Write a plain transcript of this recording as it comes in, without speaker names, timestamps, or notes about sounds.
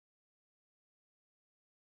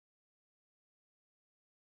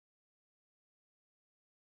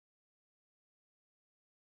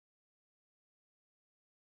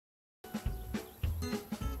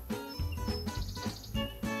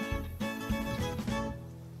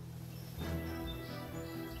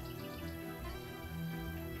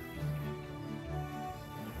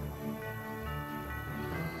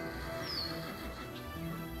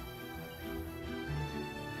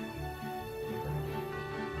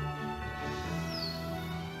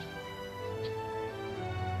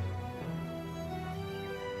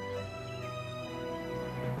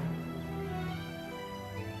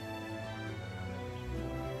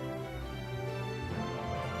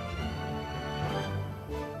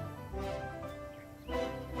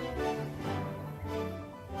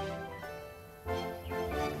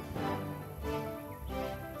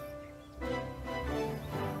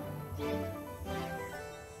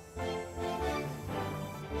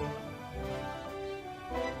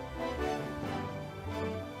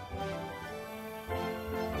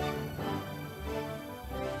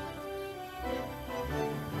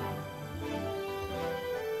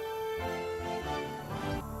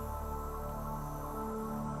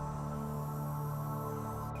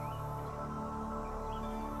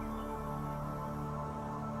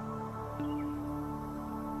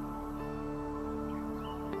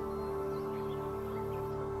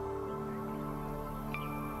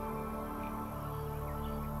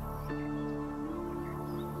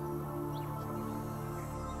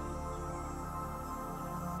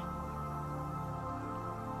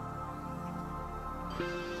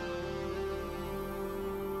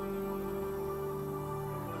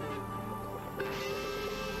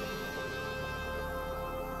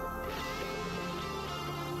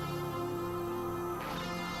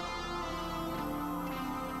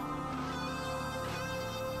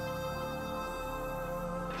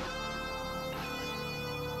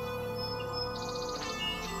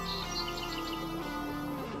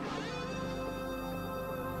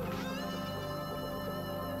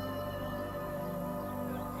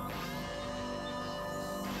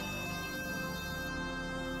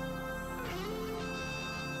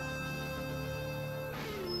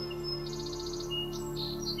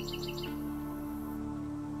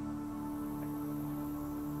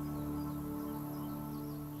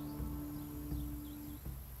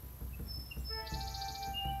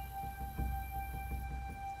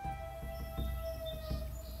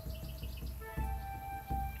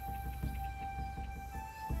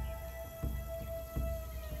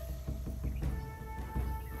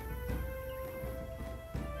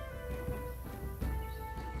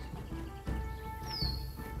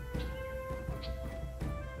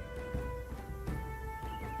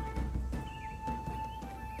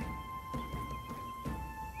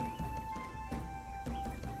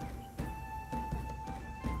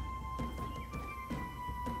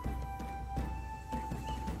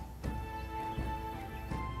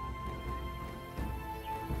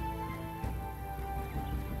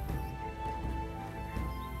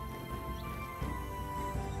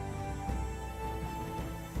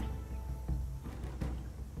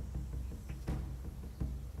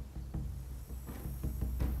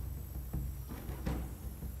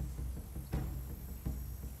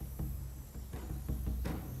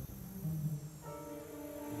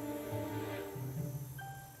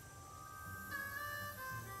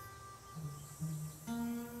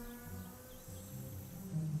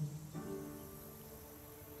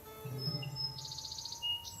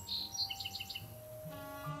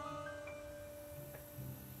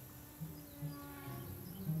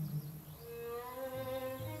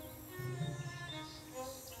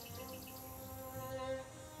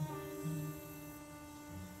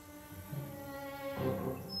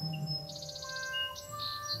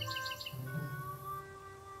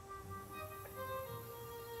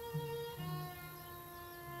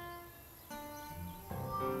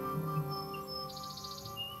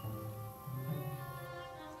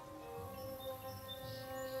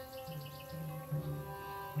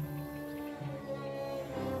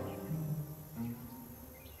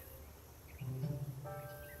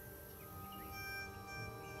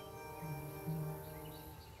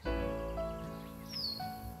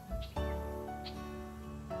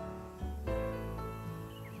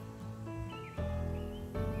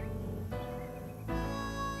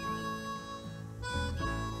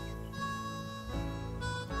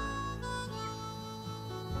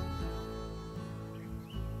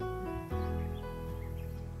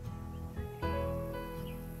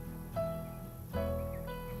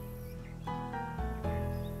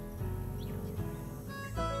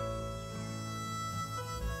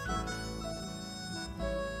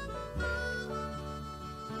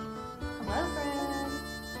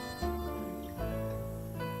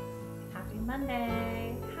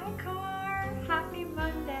Monday. Hi, Car. Happy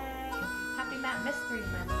Monday. Happy Map Mystery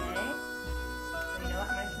Monday. So you know what?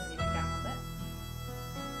 I'm actually going to turn down a little bit.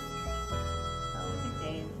 Oh, look at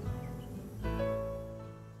Dave.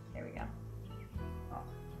 There we go. Oh.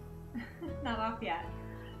 Not off yet.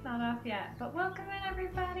 Not off yet. But welcome in,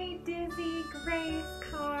 everybody. Dizzy, Grace,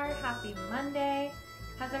 Car. Happy Monday.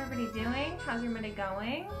 How's everybody doing? How's your Monday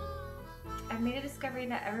going? I've made a discovery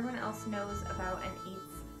that everyone else knows about and eats.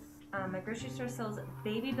 My grocery store sells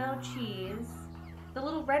Baby Bell cheese. The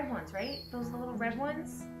little red ones, right? Those are the little red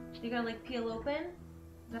ones? You gotta like peel open?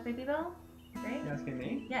 Is that Baby Bell? Right? You asking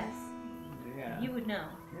me? Yes. Yeah. You would know.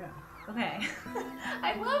 Yeah. Okay.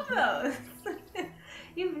 I love those!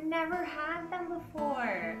 You've never had them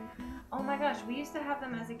before. Oh my gosh, we used to have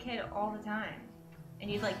them as a kid all the time. And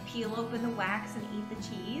you'd like peel open the wax and eat the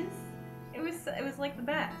cheese. It was like the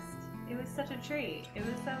best. It was such a treat. It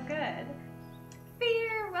was so good.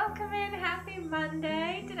 Fear, welcome in. Happy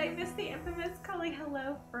Monday. Did I miss the infamous colie?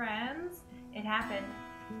 Hello, friends. It happened.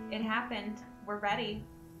 It happened. We're ready.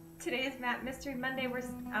 Today is Map Mystery Monday. We're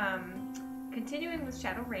continuing with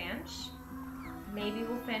Shadow Ranch. Maybe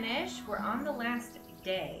we'll finish. We're on the last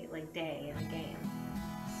day, like day in the game.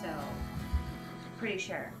 So, pretty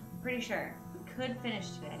sure. Pretty sure. We could finish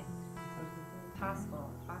today.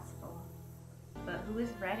 Possible. Possible. But who is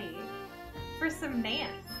ready for some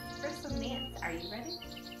Nance? For some Nance. Are you ready?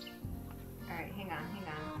 Alright, hang on.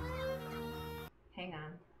 Hang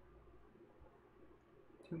on.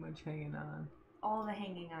 Too much hanging on. All the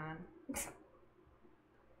hanging on.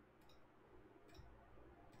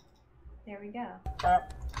 There we go.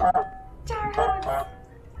 Jarhouse!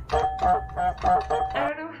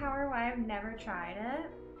 I don't know how or why I've never tried it.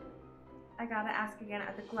 I gotta ask again.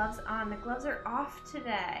 Are the gloves on? The gloves are off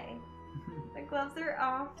today. The gloves are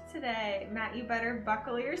off today. Matt, you better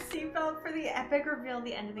buckle your seatbelt for the epic reveal at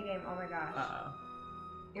the end of the game. Oh my gosh. Uh-oh.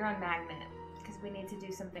 You're on magnet, because we need to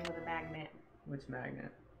do something with a magnet. Which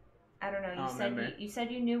magnet? I don't know. You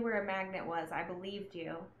said you knew where a magnet was. I believed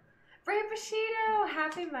you. Ray Bushido,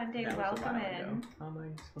 happy Monday. That welcome was a while in. Ago. How am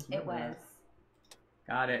I supposed to It was. that?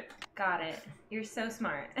 Got it. Got it. You're so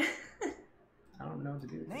smart. I don't know what to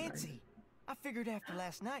do. Nancy, I figured after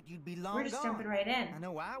last night you'd be long We're just gone. jumping right in. I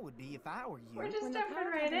know I would be if I were you. We're just when jumping the power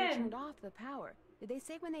right company in. turned off the power, did they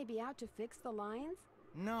say when they'd be out to fix the lines?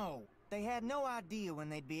 No, they had no idea when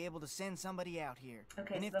they'd be able to send somebody out here.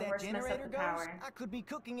 Okay, and so if the that horse messed up generator the goes, power. I could be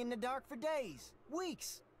cooking in the dark for days,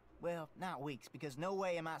 weeks. Well, not weeks, because no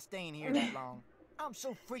way am I staying here that long. I'm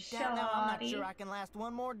so freaked out now, I'm not sure I can last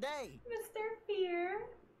one more day. Mr. Fear.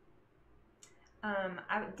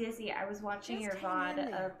 Dizzy, I was watching Just your hang in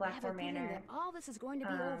VOD there. of I have a Blackmore feeling Manor that all this is going to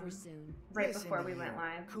be over soon. right Listen before to we you. went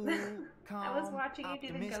live. Cool, calm, I was watching you do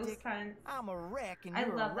the optimistic. ghost hunt. I'm a wreck and I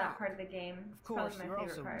you're love a that rock. part of the game. Of It's course, probably you're my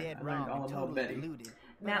also favorite part. dead I learned wrong all and about totally Betty. deluded.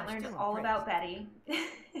 but Matt I'm learned still all about impressed.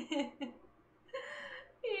 Betty.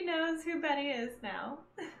 He knows who Betty is now.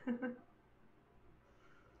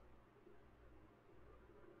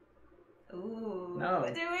 Ooh. No.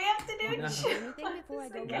 Do we have to do No. chores? Anything before I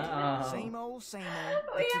go again? No. Same old, same old.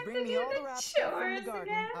 We If you have bring to me do all the the right stuff from the chores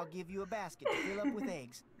garden, again? I'll give you a basket to fill up with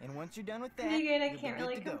eggs. And once you're done with that, Vegan, I you'll can't be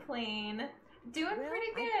really good to go. complain. Doing Well, pretty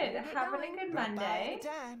I good. better get Having going. a good Drop by Monday.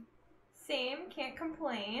 anytime. Same, can't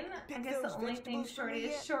complain. I Pick guess the those only thing vegetables for Shorty me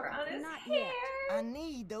is yet? short on is Not hair. yet. I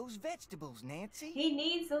need those vegetables, Nancy. He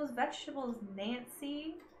needs those vegetables,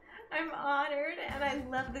 Nancy. I'm honored, and I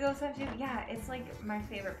love the ghost hunt too. Yeah, it's like my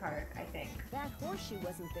favorite part, I think. That horseshoe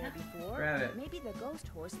wasn't there before. Grab it. Maybe the ghost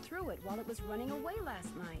horse threw it while it was running away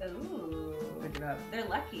last night. Ooh. Pick it up. They're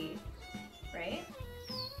lucky, right?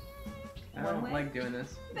 I One don't way? like doing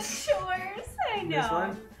this. The chores, I know. This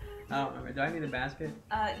one? Oh, do I need a basket?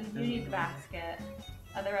 You do need the basket.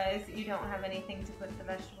 Otherwise, you don't have anything to put the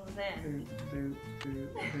vegetables in.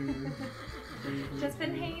 Just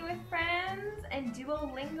been hanging with friends and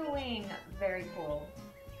Duolingoing. Very cool.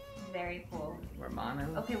 Very cool. We're mono.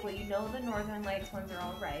 Okay, well, you know the Northern Lights ones are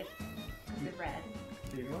all right. Because they're red.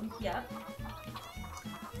 These ones? Yep.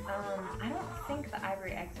 I don't think the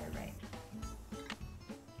ivory eggs are right.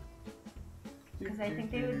 Because I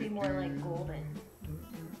think they would be more like golden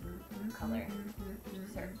color.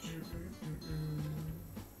 Search.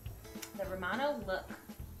 The Romano look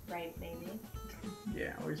right, maybe.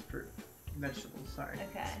 Yeah, always fruit. Vegetables, sorry.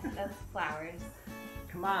 Okay, that's flowers.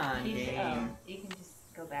 Come on, You game. you can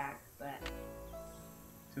just go back, but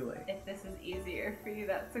Too late. if this is easier for you,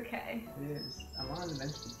 that's okay. It is. I'm on the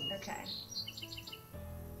vegetables. Okay.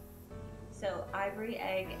 So, ivory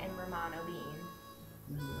egg and Romano bean.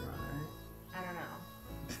 This is wrong, I don't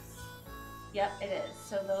know. Yep, it is.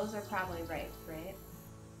 So those are probably right, right?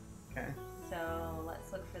 right? Okay. So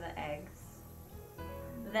let's look for the eggs.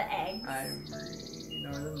 the eggs. Ivory,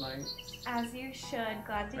 Northern Lights. As you should.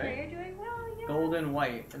 Glad to hear you're doing well. Yeah. Golden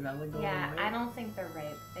white. Is that like golden white? Yeah, I don't think they're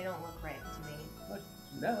ripe. They don't look ripe to me. Look,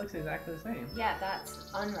 that looks exactly the same. Yeah,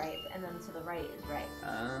 that's unripe, and then to the right is ripe.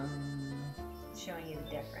 Showing you the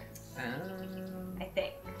difference. I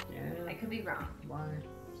think. Yeah. I could be wrong. Why?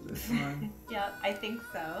 This one. Yep, I think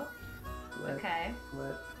so. Flip, Okay.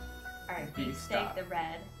 Flip. Alright, Beef beef steak, stock. the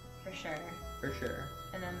red, for sure. For sure.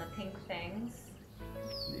 And then the pink things.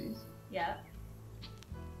 These. Yep.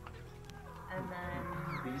 And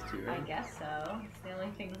then These two. I guess so. It's the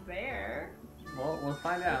only things there. Well, we'll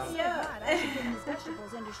find out. Yeah. God, I should get these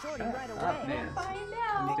vegetables into Shorty Shut right up, away. man. Find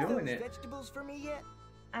I'm out. Pick doing those it. vegetables for me yet?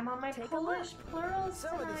 I'm on my Take a Polish plurals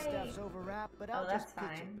Some of this tonight. stuff's overripe, but Oh, I'll that's just pitch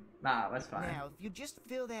fine. Nah, that's it. fine. Now, if you just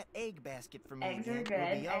fill that egg basket for me Eggs are again, good.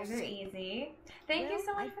 we'll be all Eggs are set. easy. Thank you Well,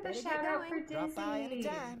 so much I'd for the better get shout out for going. Drop by Dizzy.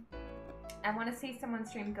 anytime. I want to see someone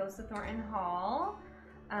stream Ghost of Thornton Hall.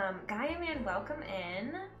 Gaia Man, welcome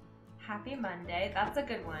in. Happy Monday. That's a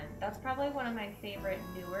good one. That's probably one of my favorite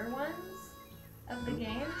newer ones of the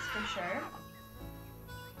games, for sure.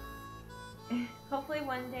 Hopefully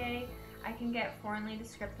one day I can get foreignly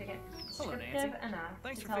descriptive enough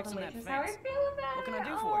Thanks to for tell fixing the that waitress how I fence. feel about What can I it.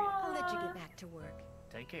 do for you? I'll let you Aw. get back to work.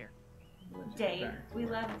 Take care. Dave. We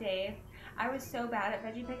love Dave. I was so bad at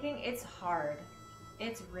veggie picking. It's hard.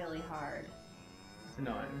 It's really hard. It's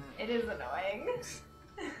annoying. It is annoying.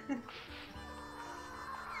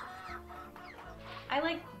 I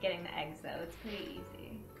like getting the eggs though. It's pretty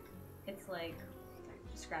easy. It's like,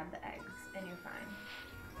 just grab the eggs and you're fine.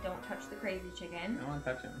 Don't touch the crazy I chicken. don't want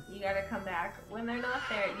to touch him. You gotta come back when they're not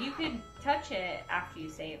there. You could touch it after you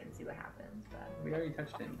save and see what happens. But We already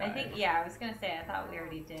touched it. I think, yeah, I was gonna say, I thought we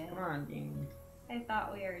already did. Come on, Dean. I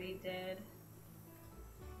thought we already did.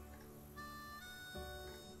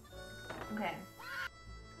 Okay.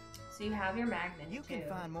 So you have your magnet You too. can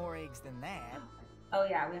find more eggs than that. Oh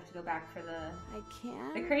yeah, we have to go back for the I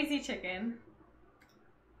can. crazy chicken.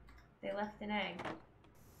 They left an egg.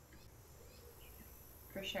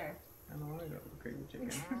 For sure. I don't want to go with the crazy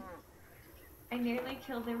chicken. I nearly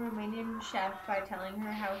killed the Romanian chef by telling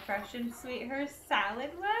her how fresh and sweet her salad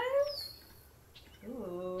was.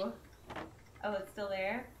 Ooh. Oh, it's still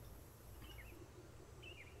there?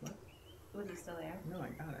 What? Was it still there? No, I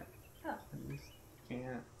got it. Oh. I just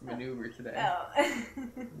can't maneuver today. Oh.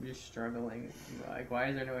 I'm just struggling. Like, why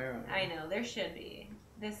is there no arrow? I know, there should be.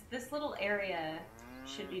 This little area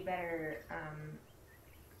should be better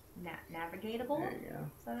navigatable. There you go.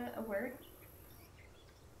 Is that a word?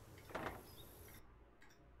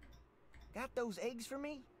 Got those eggs for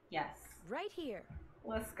me? Yes. Right here.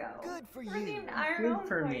 Let's go. Good for We're you. the Iron Good Home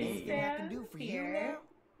for points, me. Anything I can man. do for you Here. now?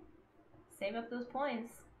 Save up those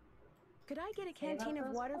points. Could I get a Save up canteen of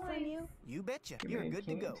those water from points. you? You betcha. Give You're me a good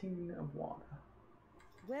to go. canteen of water.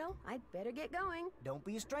 Well, I'd better get going. Don't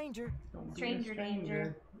be a stranger. Don't be a Stranger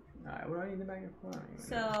danger. Alright, what do I need to bag it for?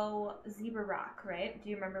 So, Zebra Rock, right? Do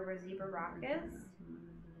you remember where Zebra Rock is?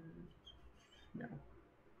 No.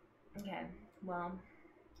 Okay, well.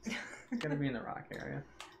 It's gotta be in the rock area.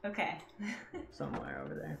 Okay. Somewhere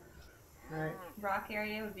over there. Alright. Rock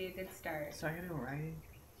area would be a good start. So I gotta go riding.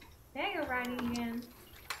 There you go, riding again.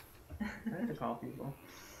 I have to call people.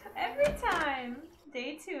 Every time.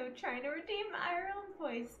 Day 2, trying to redeem Ireland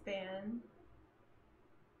voice band.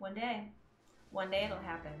 One day. One day it'll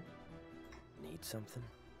happen. Need something?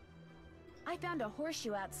 I found a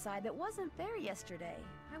horseshoe outside that wasn't there yesterday.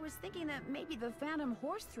 I was thinking that maybe the phantom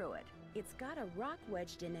horse threw it. It's got a rock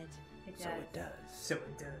wedged in it. It does. So it does. So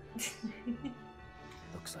it does.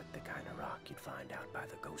 Looks like the kind of rock you'd find out by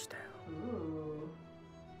the ghost town. Ooh.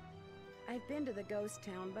 I've been to the ghost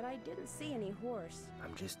town, but I didn't see any horse.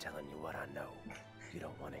 I'm just telling you what I know. If you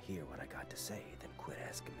don't want to hear what I got to say, then quit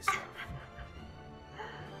asking me stuff.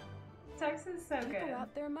 Tux is so People good.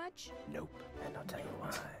 out there much? Nope, and I'll tell you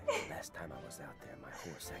why. Last time I was out there, my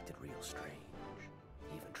horse acted real strange.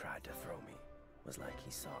 He even tried to throw me. Was like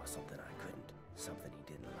he saw something I couldn't, something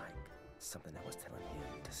he didn't like, something that was telling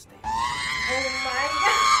him to stay. Oh my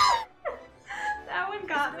god! That one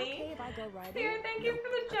got Is it me. okay if I go riding? Here, thank you Nope, for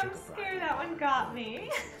the I jump took a scare. ride That on one the got road me.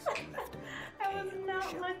 and left him in that I was can on the not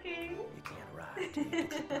shelf. looking. You can't ride till you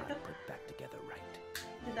get your body put back together right.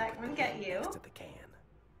 Did that one get you? Next to the can.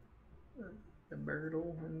 The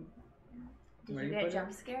birdle and Did where you do get put it?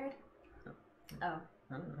 jump scared? No. Oh.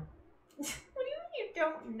 I don't know. What do you mean you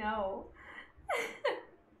don't know?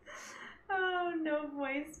 Oh, no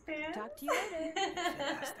voice fan. Talk to you later. If it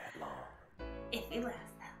lasts that long. If it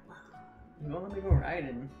lasts that long. You won't let me go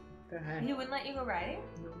riding. What the heck? He wouldn't let you go riding?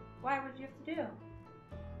 No. Why? What did you have to do?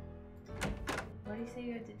 What did he say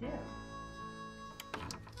you had to do?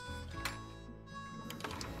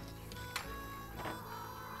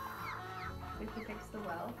 We have to fix the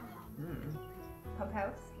well. Hmm. Pump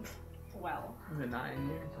house. Well. Is it not in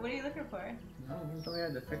here? What are you looking for? No, you told me I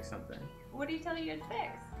had to fix something. What do you tell you to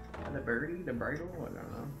fix? The birdie? The bridle? I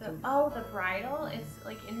don't know. Oh, the bridle? It's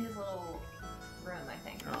like in his little room, I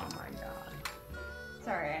think. Oh my god.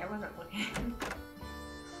 Sorry, I wasn't looking.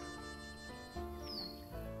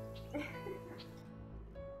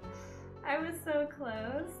 I was so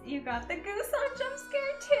close. You got the goose on jump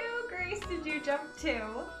scare too. Grace, did you jump too?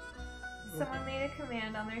 Someone made a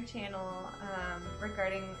command on their channel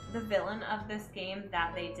regarding the villain of this game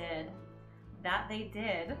that they did. That they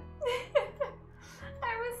did.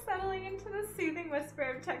 I was settling into the soothing whisper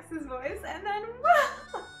of Tex's voice, and then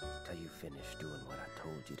whoa! Till you finish doing what I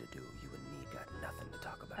told you to do, you and me got nothing to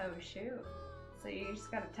talk about. Oh shoot. So you just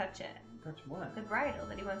gotta touch it. Touch what? The bridle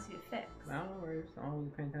that he wants you to fix. I don't know where it's all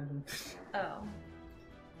paying attention. Oh.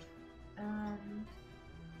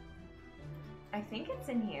 I think it's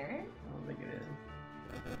in here. I don't think it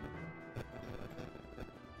is.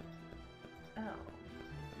 Oh.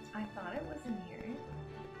 I thought it was in here. Is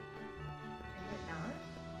it not?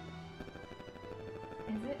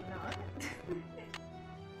 Is it not?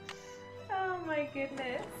 Oh my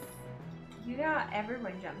goodness. You got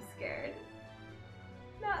everyone jump scared.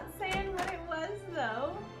 Not saying what it was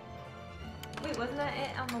though. Wait, wasn't that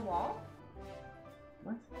it on the wall?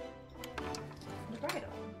 What? The bridle.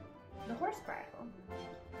 The horse bridle.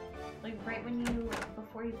 Like right when you,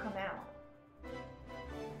 before you come out.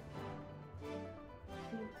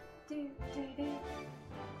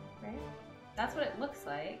 Right? That's what it looks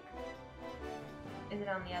like. Is it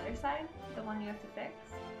on the other side? The one you have to fix?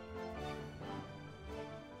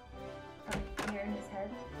 Oh, here in his head?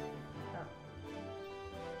 Oh.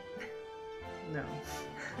 No.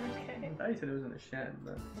 Okay. I thought you said it was in the shed,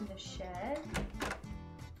 but... In the shed?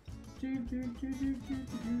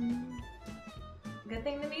 Good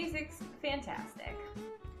thing the music's fantastic.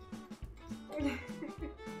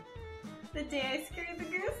 The day I scared the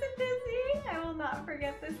goose and Disney, I will not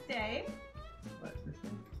forget this day. What, this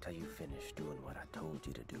thing? Till you finish doing what I told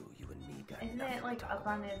you to do, you and me got Isn't nothing it like to talk up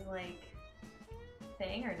about. on his like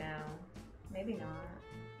thing or no? Maybe not.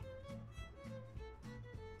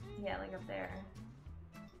 Yeah, like up there.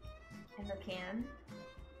 In the can.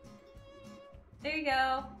 There you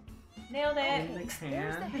go. Nailed it. In the There's the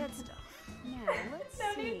can? head stuff. Now, let's No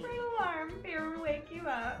see. need for an alarm. Fear will wake you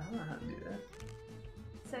I up. don't know how to do that.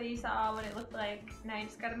 So you saw what it looked like. Now you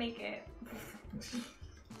just gotta make it.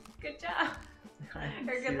 Good job. I didn't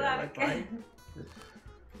Or see good what it luck. looked like.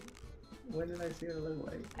 When did I see what it looked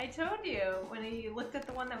like? I told you when you looked at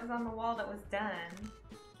the one that was on the wall that was done.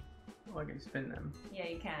 Oh, I can spin them. Yeah,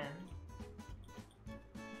 you can.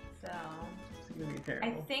 So It's gonna be I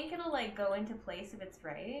terrible. think it'll like go into place if it's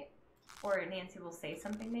right, or Nancy will say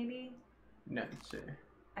something maybe. None, sir.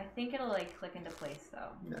 I think it'll like click into place though.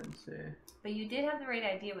 None, sir. But you did have the right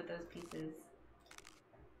idea with those pieces.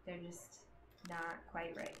 They're just not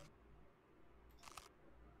quite right.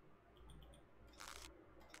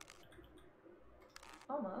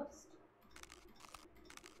 Almost.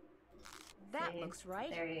 That See? looks right.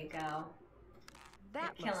 There you go.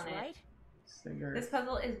 That You're looks killing it. right. Cigar. This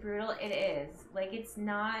puzzle is brutal. It is. Like, it's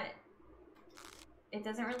not... It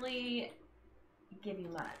doesn't really give you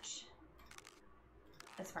much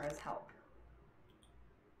as far as help.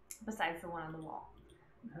 Besides the one on the wall.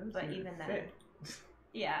 How does But it even then... fit?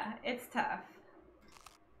 Yeah, it's tough.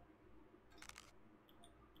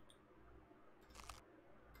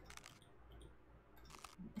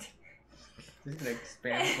 Just gonna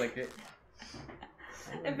expand flick it.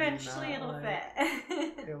 I would Eventually not it'll like-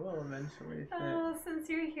 fit. It will eventually fit. Oh, since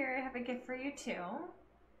you're here, I have a gift for you too.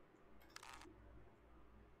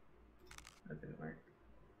 That didn't work.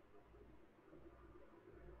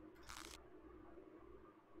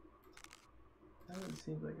 That doesn't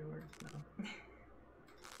seem like it works now.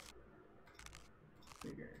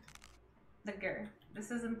 Bigger. The girth.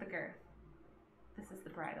 This isn't the girth. This is the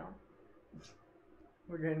bridle.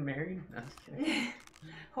 We're getting married? No, just kidding.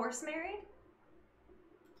 Horse married?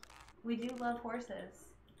 We do love horses.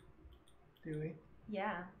 Do we?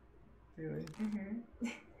 Yeah. Do we? Mm-hmm.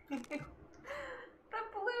 The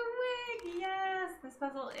blue wig! Yes! This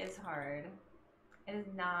puzzle is hard. It is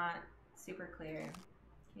not super clear.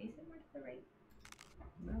 Can you sit more to the right?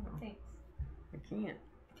 No. Thanks. I can't.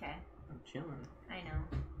 Okay. I'm chilling. I know.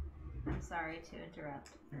 I'm sorry to interrupt.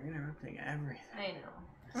 You're interrupting everything. I know.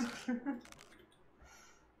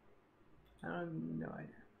 I have no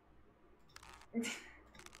idea.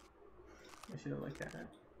 I should have looked at it.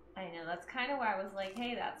 I know. That's kind of why I was like,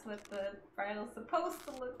 hey, that's what the bridle's supposed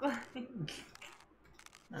to look like.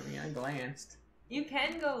 I mean, I glanced. You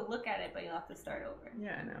can go look at it, but you'll have to start over.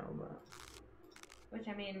 Yeah, I know, but Which,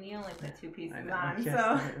 I mean, you only put 2 pieces I know, on, yes,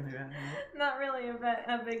 so really bad, right? not really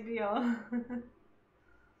a big deal.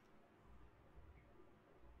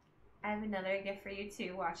 I have another gift for you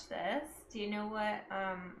too. Watch this. Do you know what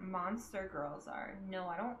monster girls are? No,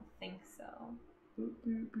 I don't think so. Boop,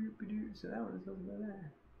 boop, boop, boop, boop. So that one is supposed to go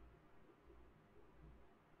there.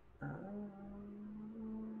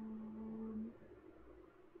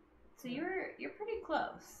 So you're pretty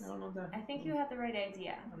close. I don't know that. I think you had the right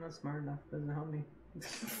idea. I'm not smart enough. Doesn't help me.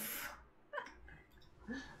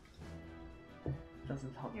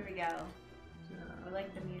 Doesn't help. Here we go. We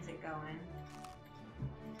like the music going.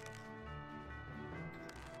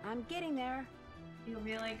 I'm getting there. You'll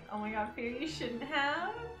be like, oh my god, fear you shouldn't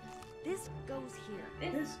have. This goes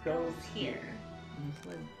here. This goes here. Just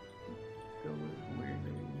like go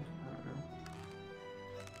weirdly. I don't know.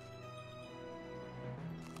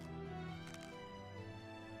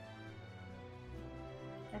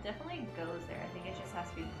 That definitely goes there. I think it just has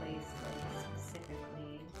to be placed like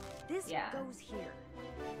specifically. This Yeah. goes here.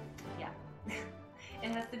 Yeah. It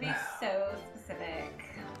has to be so specific.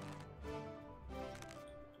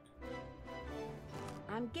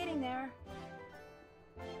 I'm getting there.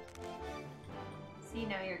 See,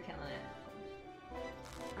 now you're killing it.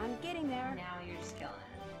 I'm getting there. Now you're just killing it.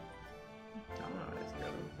 I don't know how this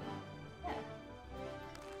goes. Yeah.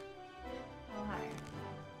 A little higher.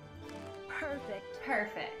 Perfect.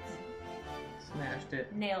 Perfect. Smashed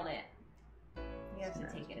it. Nailed it. You have to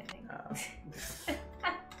Smashed take it, I think.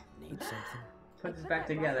 Need something? Put I this put back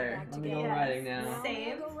that together. back Let me go together. riding now. Now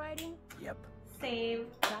Save. wanna go riding? Yep. Save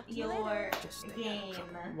Talk to you your later. Just stay out of game.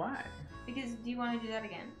 trouble. Why? Because do you want to do that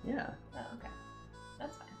again? Yeah. Oh, okay.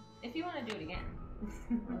 That's fine. If you want to do it again.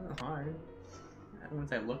 It wasn't hard.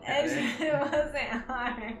 Once I looked at it. It wasn't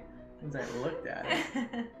hard. Once I looked at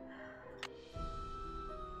it.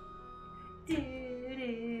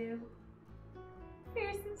 Doo-doo.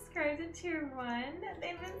 Fear subscribed to tier 1.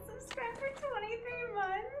 They've been subscribed for 23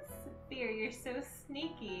 months. Fear, you're so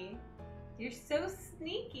sneaky. You're so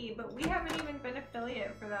sneaky, but we haven't even been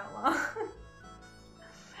affiliate for that long.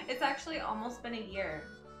 It's actually almost been a year.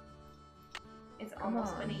 It's Come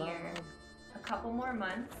almost on, been a Bob. year. A couple more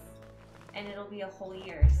months, and it'll be a whole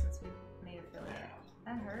year since we've made affiliate.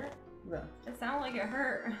 That hurt? Yeah. It sounded like it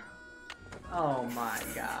hurt. Oh my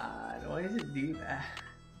god. Why does it do that?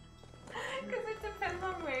 Because it depends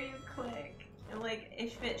on where you click. And like,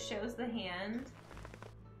 if it shows the hand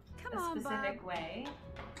Come a on, specific Bob. way,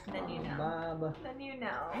 then you know. Bob. Then you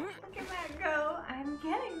know. Look at that go. I'm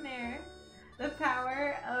getting there. The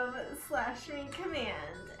power of /me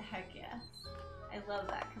command. Heck yes. I love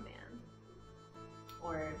that command.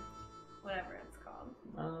 Or whatever it's called.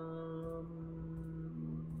 Oh,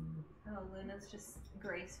 Luna's just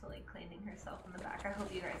gracefully cleaning herself in the back. I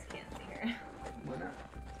hope you guys can't see her. Why not?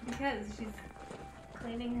 Because she's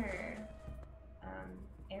cleaning her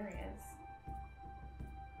areas.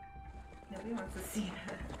 Nobody wants to see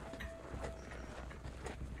that.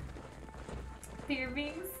 Fear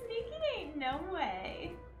being sneaky ain't no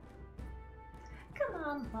way. Come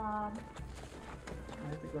on, Bob. I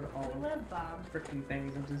have to go to all I love Bob. the freaking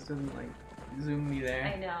things. It just doesn't like zoom me I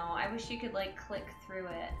there. know. I wish you could like click through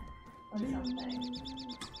it or something.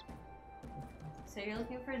 So you're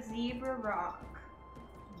looking for zebra rock.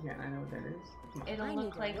 Yeah, I know what that is. It'll I look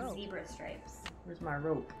need a like rope. zebra stripes. Where's my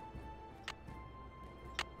rope?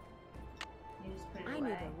 You just put it I away.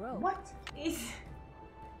 need a rope. What?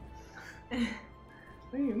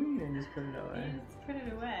 What do you mean I just put it away? You just put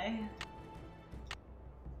it away.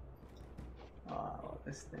 Oh,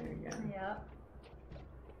 this thing again. Yep.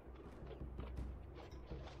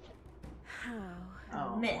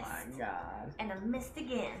 Oh Missed. my god. And I missed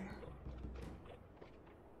again.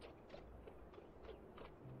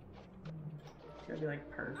 It's gotta be like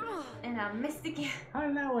perfect. And I missed again. How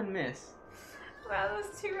did that one miss? Wow,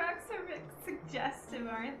 those 2 rocks are a bit suggestive,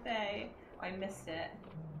 aren't they? Oh, I missed it.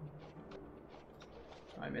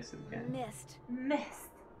 Oh, I missed it again. Missed. Missed.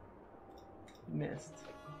 Missed.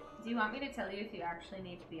 Do you want me to tell you if you actually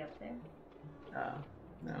need to be up there? Oh,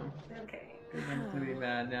 no. Okay. Because I'm gonna be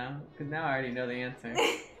bad now. Because now I already know the answer.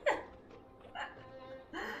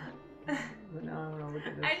 But now I wanna look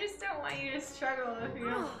at this. I just don't want you to struggle if you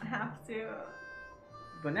don't have to.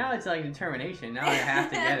 But now it's like determination. Now I have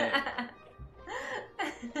to get it.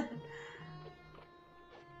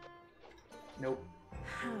 Nope.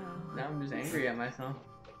 Now I'm just angry at myself.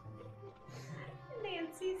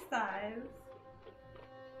 Nancy sighs.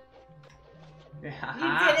 Yeah. You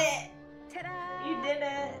did it! Ta-da! You did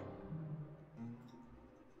it!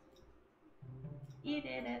 You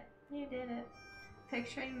did it. You did it.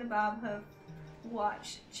 Picturing the bob hoof.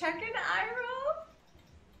 Watch. Check an eye roll.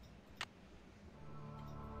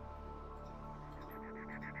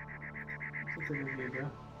 It's like a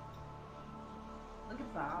zebra. Look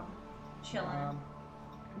at Bob. Chilling.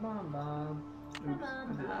 Come on, Bob. Come Oops, on,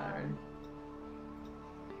 I did that Bob. already.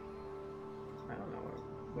 I don't know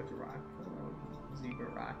which rock zebra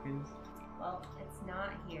rock is. Well, it's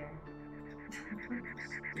not here.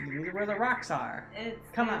 These are where the rocks are.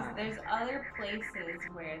 Come on. There's other places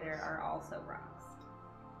where there are also rocks.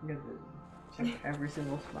 You got to check every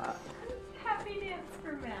single spot. Happy dance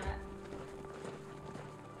for Matt.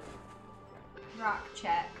 Rock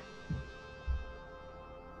check.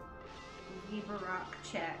 Zebra rock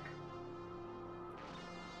check.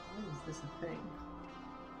 Why is this a thing?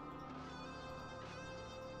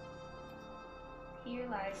 Here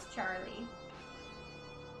lies Charlie.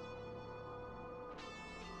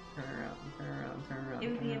 Turn around, turn around, turn around. It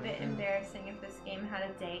would be a turn bit around. embarrassing if this game had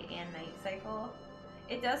a day and night cycle.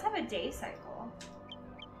 It does have a day cycle.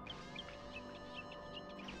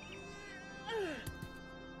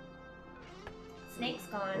 Snake's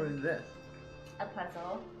What gone. is this? A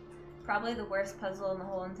puzzle. Probably the worst puzzle in the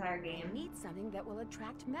whole entire game. Need something that will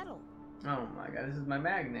attract metal. Oh my god, this is my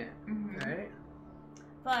magnet, Mhm. right?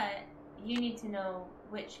 But you need to know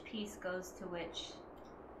which piece goes to which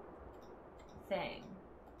thing.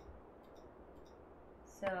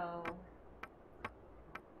 So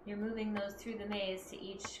you're moving those through the maze to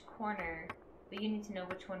each corner, but you need to know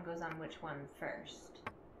which one goes on which one first.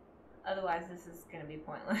 Otherwise, this is going to be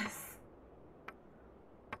pointless.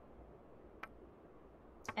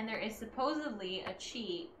 And there is supposedly a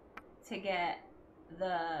cheat to get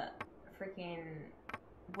the freaking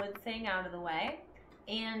wood thing out of the way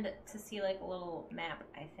and to see like a little map,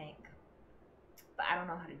 I think. But I don't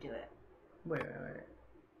know how to do it. Wait.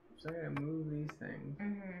 So I gotta move these things.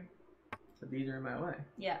 Mm-hmm. But these are in my way.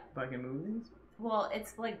 Yeah. But I can move these? Well,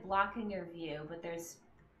 it's like blocking your view, but there's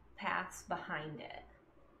paths behind it.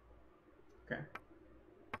 Okay.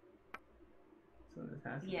 So this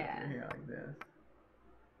has to be Yeah. over here like this.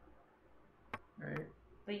 Right?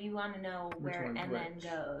 But you want to know Which where one's MN which?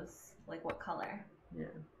 goes. Like what color. Yeah.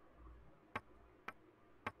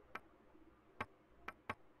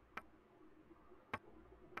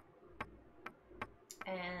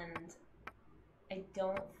 And I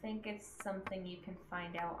don't think it's something you can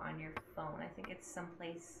find out on your phone. I think it's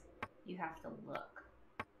someplace you have to look.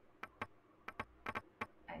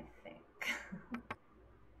 I think.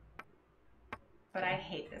 But I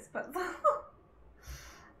hate this puzzle.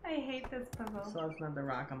 I hate this puzzle. So that's not the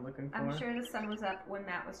rock I'm looking for. I'm sure the sun was up when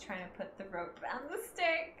Matt was trying to put the rope around the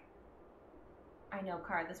stick. I know,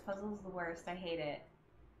 Car, this puzzle is the worst. I hate it.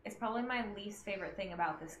 It's probably my least favorite thing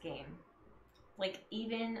about this game. Like,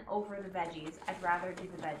 even over the veggies, I'd rather do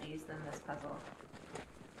the veggies than this puzzle.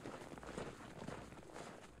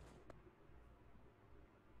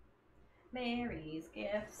 Mary's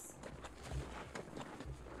gifts.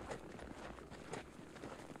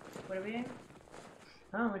 What are we doing?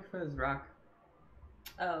 I don't look for this rock.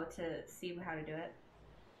 Oh, to see how to do it?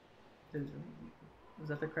 Is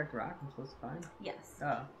that the correct rock I'm supposed to find? Yes.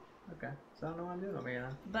 Oh, okay. So I don't know what I'm doing over here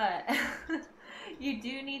then. But you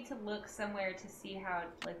do need to look somewhere to see how,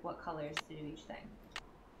 like, what colors to do each thing.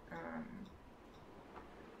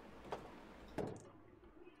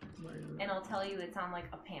 And I'll tell you it's on, like,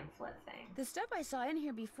 a pamphlet thing. The stuff I saw in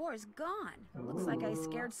here before is gone. Looks like I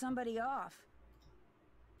scared somebody off.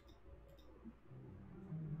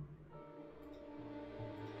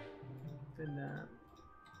 Did that.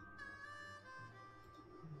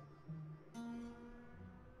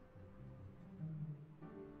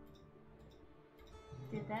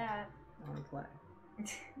 Did that. I want to play.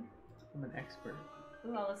 I'm an expert.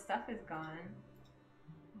 Ooh, all the stuff is gone.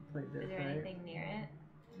 Played this, Is there right? anything near it?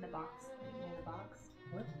 In the box? Near the box?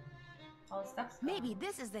 What? All the stuff's gone. Maybe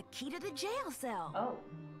this is the key to the jail cell. Oh,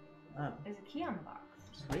 Oh, there's a key on the box.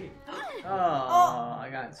 sweet. Oh, I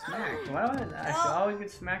got smacked. Why would I should always get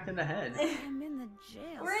smacked in the head? I'm in the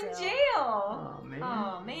jail We're in cell. jail! Oh, man.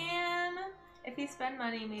 Oh, man. If you spend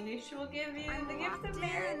money, maybe she will give you I'm the gift of locked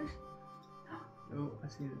marriage. in. Oh, I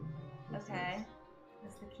see them. What's Okay.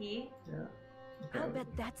 That's the key? this? Yeah. I'll Okay. bet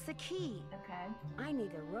that's the key. Okay. I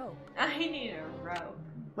need a rope. I need a rope.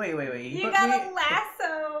 Wait. You put got me, a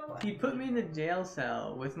lasso! He put me in the jail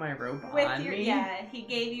cell with my rope With on your, me? yeah, he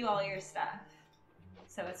gave you all your stuff.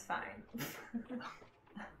 So it's fine.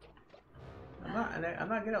 I'm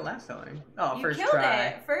not good at lassoing. Oh, You first killed try.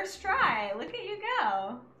 it. First try. Look at you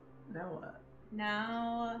go. Now what?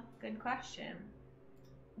 Now, good question.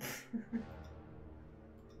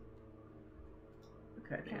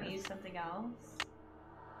 Okay, Can we Dan. use something else?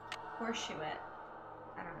 Horseshoe it.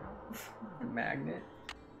 I don't know. Magnet?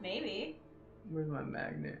 Maybe. Where's my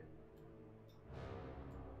magnet?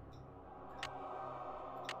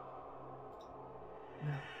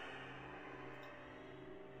 No.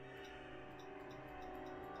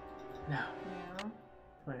 No. No.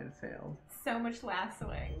 Plan failed. So much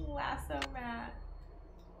lassoing. Lasso Matt.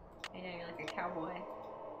 I know you're like a cowboy.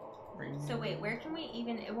 Ring. So wait, where can we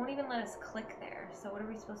even... It won't even let us click there. So what are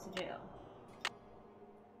we supposed to do?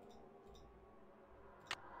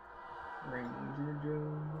 Ranger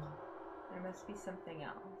Jones. There must be something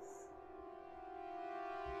else.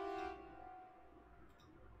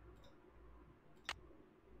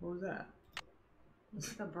 What was that? You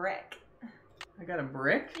took a brick. I got a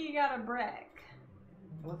brick? You got a brick.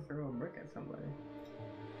 I'll throw a brick at somebody.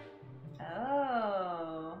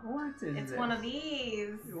 Oh. What is It's this? one of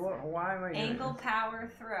these. Why am I doing Angle this?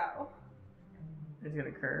 power throw. It's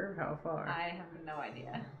gonna curve? How far? I have no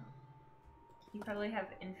idea. You probably have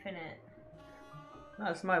infinite. No,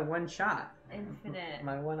 it's my one shot. Infinite.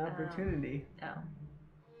 My one opportunity. Oh.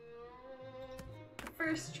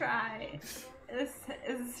 First try. This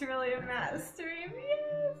is really a mastery.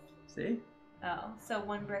 Yes. See? Oh, so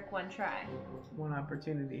one brick, one try. One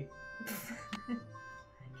opportunity.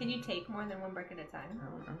 Can you take more than one brick at a I time?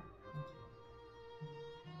 don't know.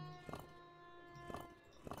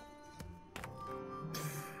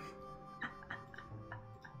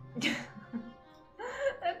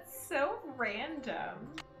 That's so random.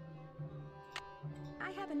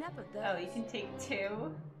 I have enough of those. Oh, you can take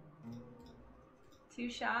two. 2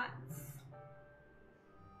 shots.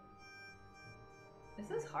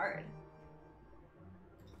 This is hard.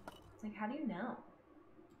 It's like, how do you know?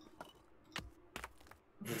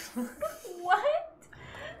 What?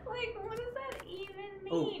 Like, what does that even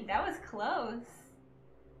mean? Oh. That was close.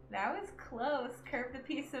 That was close. Curve the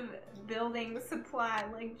piece of building supply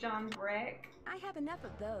like John Brick. I have enough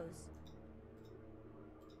of those.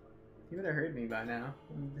 You would have heard me by now.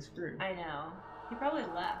 I'm just screwed. I know. He probably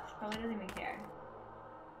left. Probably doesn't even care.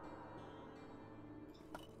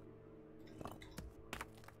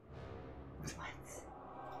 What?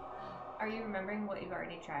 Are you remembering what you've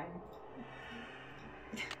already tried?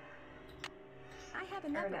 I have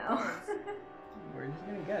enough Or of no? those. We're just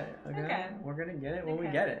gonna get it. Okay? Okay. We're gonna get it when we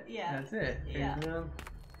Okay. get it. Yeah. That's it. Yeah. You know,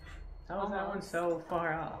 how was that one Almost. so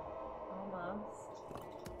far off? Almost.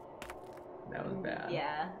 That was bad.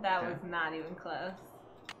 Yeah, that Okay. was not even close.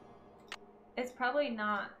 It's probably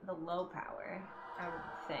not the low power, I would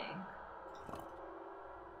think.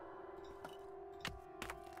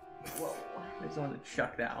 Whoa. I just wanted to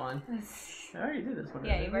chuck that one. I already did this one.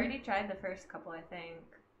 Yeah, didn't you've I? already tried the first couple, I think.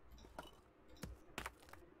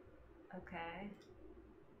 Okay.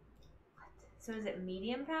 What? So is it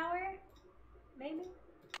medium power? Maybe?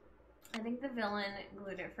 I think the villain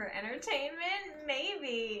glued it for entertainment?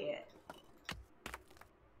 Maybe.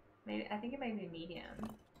 Maybe. I think it might be medium.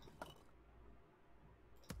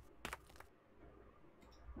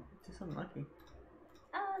 Just unlucky.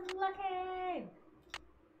 Unlucky!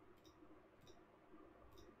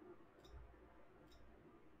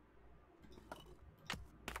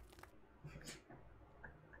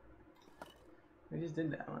 We just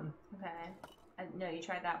did that one. Okay. No, you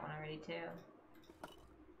tried that one already too.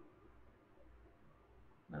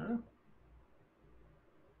 I don't know.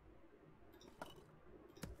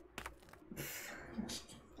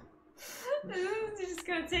 This is just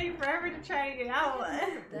gonna take forever to try to get out I have one.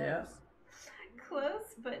 enough of those. Yeah.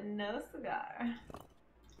 Close, but no cigar.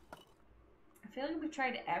 I feel like we've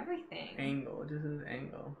tried everything. Angle. It just says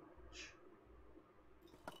angle.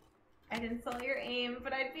 I'd insult your aim,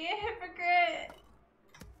 but I'd be a hypocrite.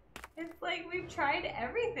 It's like we've tried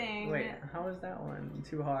everything. Wait, how is that one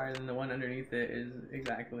too hard and the one underneath it is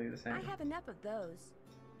exactly the same? I have enough of those.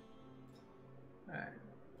 Alright.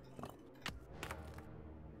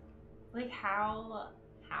 Like how?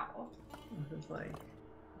 How? This is like...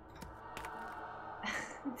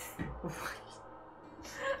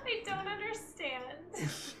 I don't understand.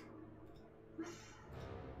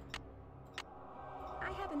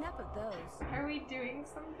 I have enough of those. Are we doing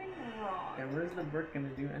something wrong? And what is the brick gonna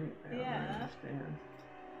do anyway? I don't Yeah. understand.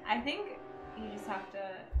 I think you just have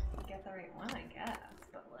to get the right one, I guess.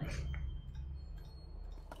 But like,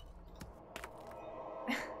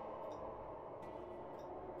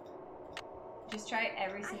 just try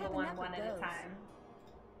every I single have one enough of one at a those. time.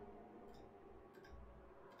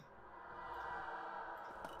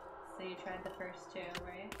 So you tried the first two,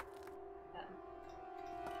 right? Yeah.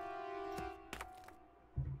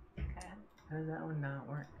 Okay. How does that one not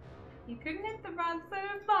work? You couldn't hit the broadside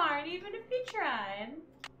of a barn even if you tried.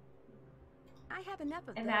 I have enough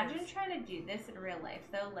of Imagine those. trying to do this in real life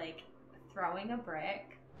though, like throwing a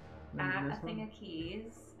brick Maybe at this a thing one? of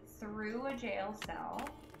keys through a jail cell.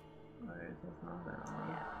 Alright, so it's not that one.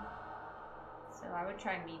 Yeah. So I would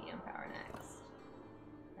try medium power next.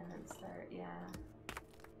 And then start, yeah.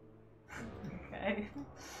 Okay.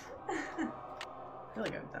 I feel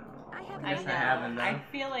like I've done them all. I have- I guess know. I haven't though. I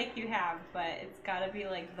feel like you have, but it's gotta be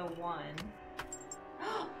like the one.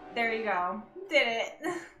 There you go. Did it.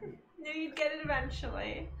 Knew you'd get it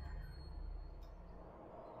eventually.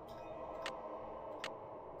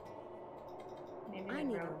 Maybe I the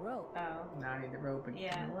need a rope. rope. Oh. Now I need the rope again.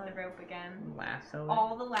 Yeah, What? the rope again. Lasso.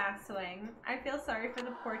 All the lassoing. I feel sorry for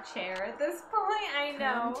the poor chair at this point. I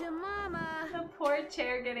know. Come to mama. The poor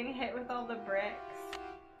chair getting hit with all the bricks.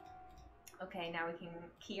 Okay, now we can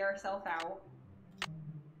key ourselves out.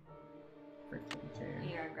 Freaking chair.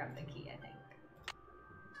 You gotta grab the key, I think.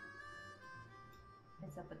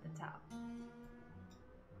 It's up at the top.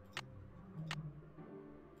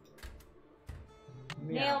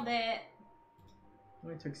 Yeah. Nailed it!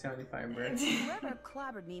 Only took 75 bricks. Whoever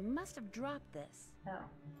clobbered me must have dropped this. Oh.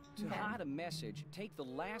 To Okay. hide a message, take the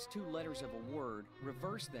last 2 letters of a word,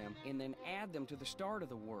 reverse them, and then add them to the start of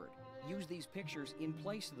the word. Use these pictures in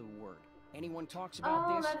place of the word. Anyone talks about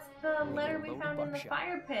Oh, this? that's the they letter get a we load of found in the buckshot.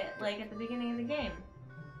 fire pit, like at the beginning of the game.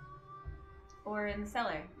 Or in the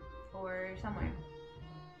cellar. Or somewhere.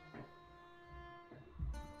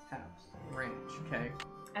 House. Ranch. Okay.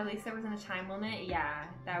 At least there wasn't a time limit. Yeah,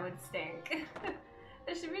 that would stink.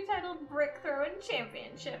 It should be titled Brick Throwing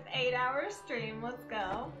Championship. 8-hour stream. Let's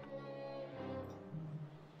go.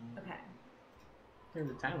 Okay. There's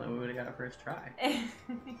a time limit. We would have got our first try.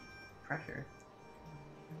 Pressure.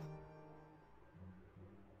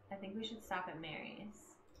 I think we should stop at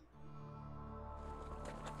Mary's.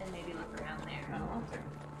 And maybe look around there. I don't want to.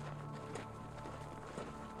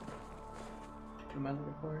 What am I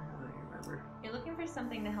looking for? I don't even remember. You're looking for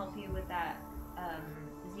something to help you with that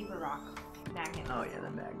zebra rock magnet. Oh yeah, the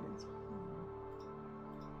magnets.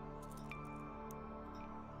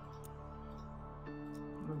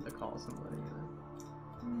 I'm going to call somebody.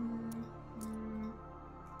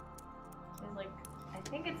 There's like, I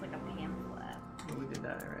think it's like a pamphlet. Oh, we did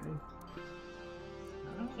that already.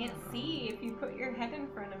 I can't see if you put your head in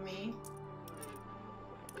front of me.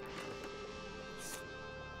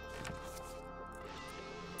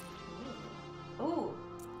 Ooh,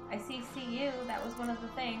 I see CU. That was one of the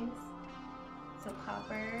things. So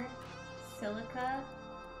copper, silica,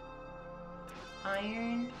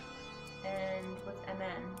 iron, and what's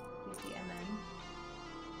MN? Do you see MN?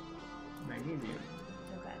 Magnesium.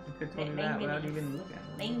 Okay. You could tell me that without even looking at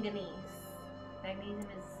it. Manganese. Magnesium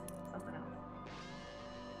is something else.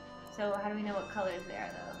 So how do we know what colors they are,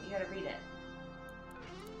 though? You gotta read it.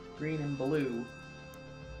 Green and blue.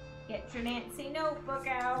 Get your Nancy notebook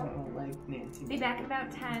I out. don't like Nancy. Be back in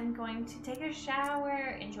about 10. Going to take a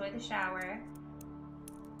shower. Enjoy the shower.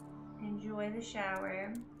 Enjoy the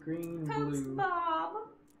shower. Green, Poops, blue Bob.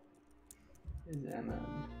 is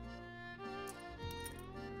MM.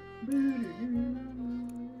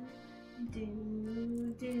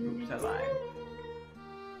 Oops, I lied.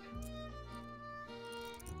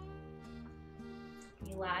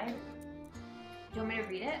 You lied? Do you want me to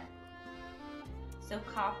read it? So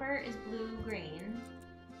copper is blue-green.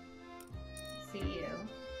 CU.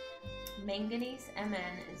 Manganese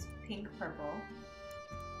MN is pink-purple.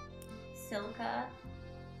 Silica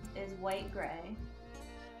is white-gray.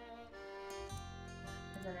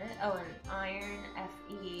 Is that it? Oh, and iron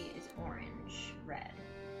FE is orange-red.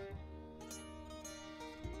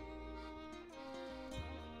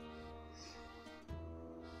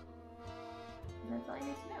 That's all you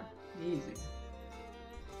need to know. Easy.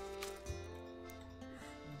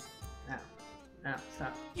 Now,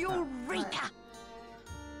 stop. Eureka!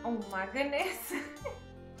 Oh my goodness.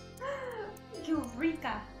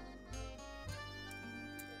 Eureka.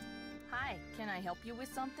 Hi, can I help you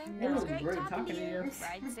with something? No. It was Ooh, great great talking to you.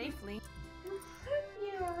 Ride safely.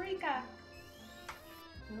 Eureka.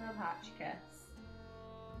 We love Hotchkiss.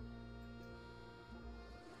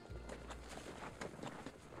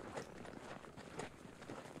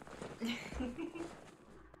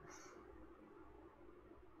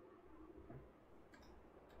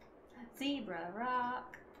 Zebra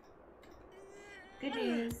rock. Good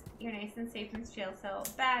news, you're nice and safe in this jail cell.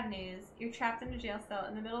 Bad news, you're trapped in a jail cell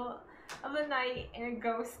in the middle of the night in a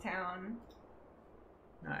ghost town.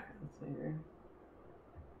 Alright, let's see here.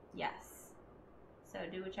 Yes. So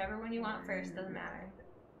do whichever one you want first, doesn't matter.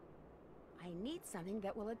 I need something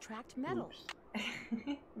that will attract metal.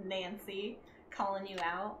 Oops. Nancy calling you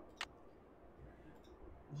out.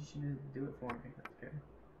 She should do it for me. That's good.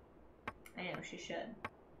 I know, she should.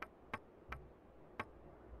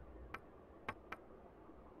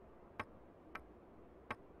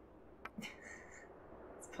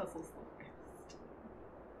 This puzzle's the worst.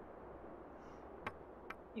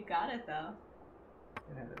 You got it though.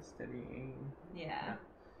 It had a steady aim. Yeah. No.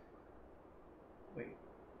 Wait.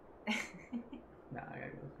 Nah, I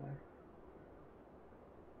gotta go this way.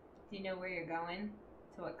 Do you know where you're going?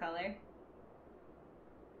 To what color?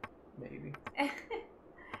 Maybe.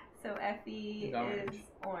 So Effie It's orange. is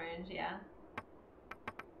orange, yeah.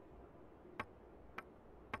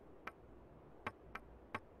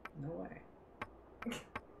 No way.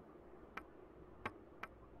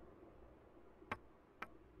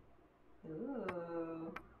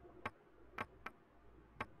 Ooh.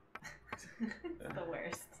 It's the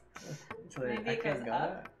worst. So Maybe I it can't goes go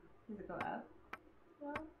up. that. Does it go up?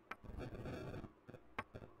 Well.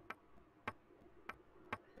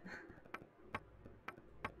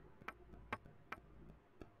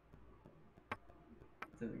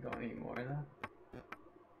 Does it go anymore though?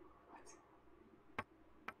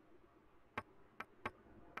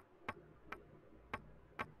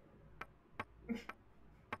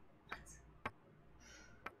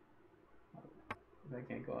 I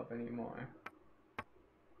can't go up anymore.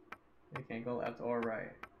 I can't go left or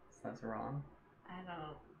right. So that's wrong. I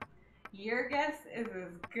don't. Your guess is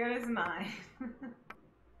as good as mine.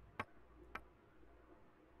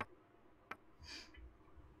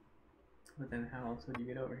 But then how else would you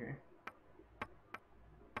get over here?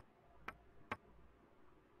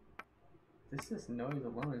 This noise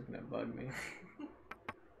alone is gonna bug me.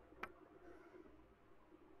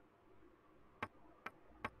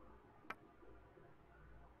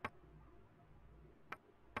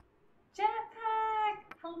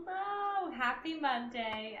 Jetpack! Hello! Happy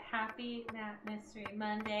Monday. Happy Map Mystery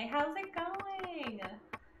Monday. How's it going?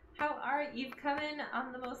 How are you? You've come in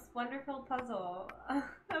on the most wonderful puzzle of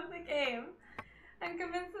the game. I'm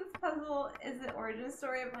convinced this puzzle is the origin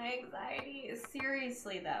story of my anxiety.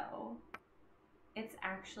 Seriously, though. It's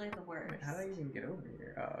actually the worst. Wait, how do I even get over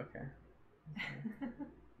here? Oh, okay.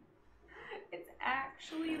 It's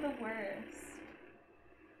actually the worst.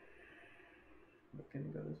 But can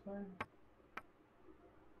you go this way?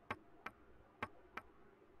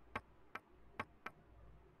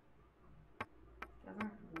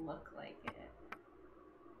 Doesn't look like it.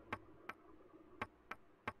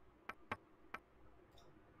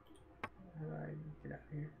 How do I get out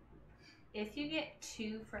of here? If you get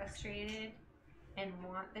too frustrated and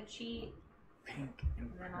want the cheat, Pink and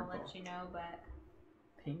then purple. I'll let you know, but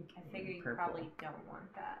Pink I figure and you purple. probably don't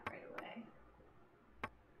want that right away.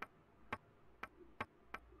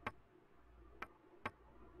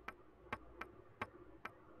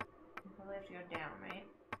 You probably have to go down, right?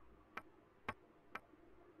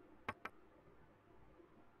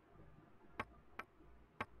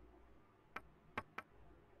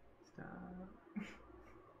 Stop.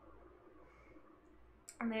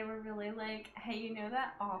 And they were really like, hey, you know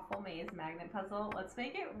that awful maze magnet puzzle? Let's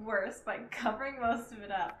make it worse by covering most of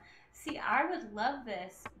it up. See, I would love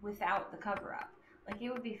this without the cover up. Like,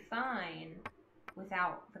 it would be fine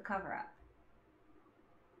without the cover up.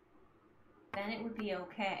 Then it would be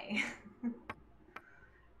okay.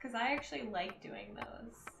 Because I actually like doing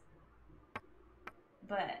those.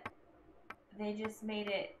 But they just made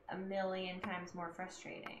it a million times more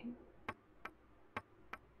frustrating.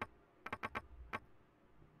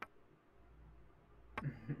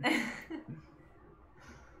 We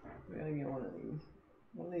gotta get one of these.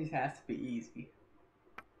 One of these has to be easy.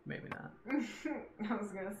 Maybe not. I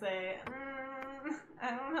was gonna say,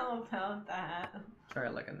 I don't know about that. Try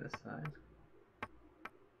looking this side.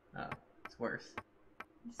 Oh, it's worse.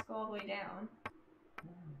 Just go all the way down.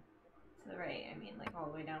 To the right, I mean, like all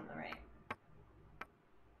the way down the right.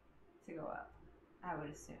 To go up, I would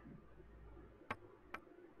assume.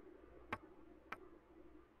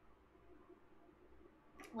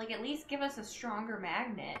 Like, at least give us a stronger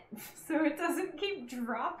magnet so it doesn't keep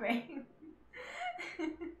dropping.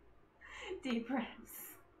 Deep breaths.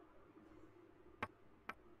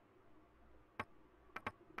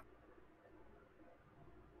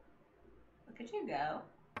 Look at you go.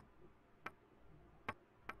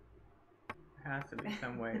 There has to be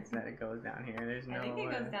some way that it goes down here. There's no way. I think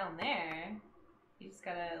it goes down there. You just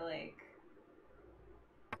gotta, like...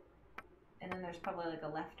 And then there's probably, like, a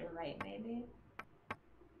left or right, maybe.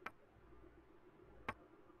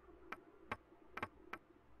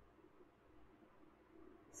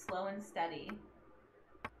 Slow and steady.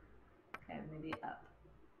 Okay, maybe up.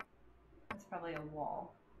 That's probably a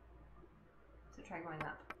wall. So try going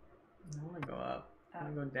up. I want to go up. I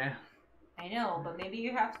want Oh. to go down. I know, but maybe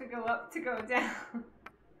you have to go up to go down.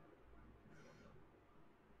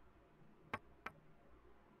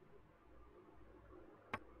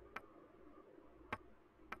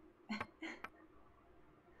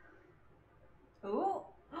 Ooh!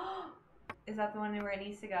 Is that the one where it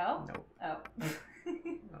needs to go? Nope. Oh.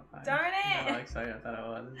 Darn You know how it! excited I thought I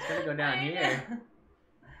was. It's gonna go down I here. know.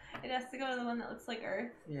 It has to go to the one that looks like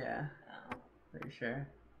Earth. Yeah, Oh. pretty sure.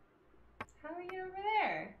 How do we get over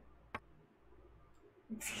there?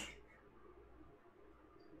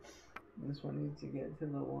 This one needs to get to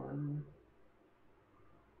the one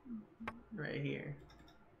right here.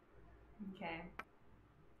 Okay.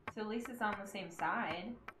 So at least it's on the same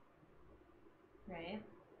side. Right?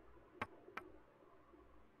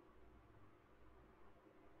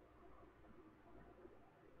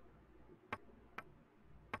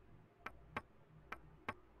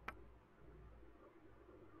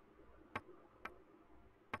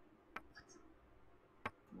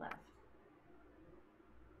 Left.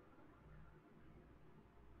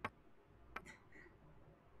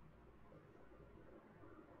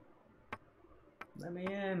 Let me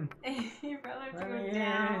in. You probably have to Let go me in.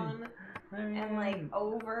 down Let me and in. like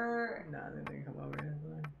over. No, they didn't come over this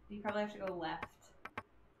way. You probably have to go left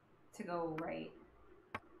to go right.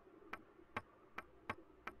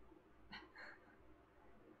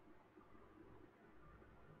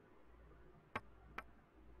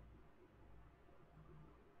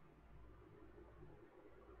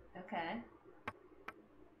 Okay.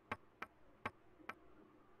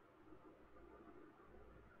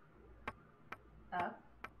 Up.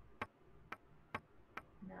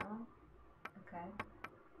 No. Okay.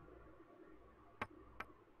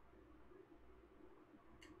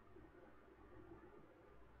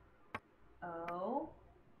 Oh.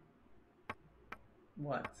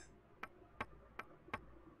 What?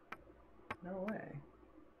 No way.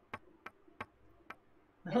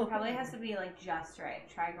 It probably has to be like just right.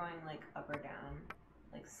 Try going like up or down,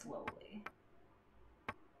 like slowly.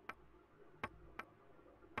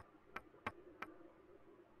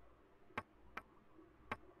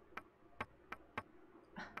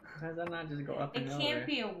 How does that not just go up It and over? can't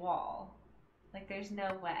be a wall. Like there's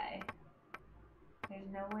no way. There's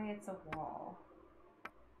no way it's a wall.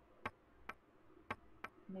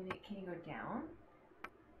 Maybe can you go down?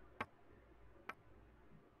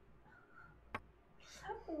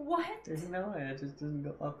 What? There's no way. It just doesn't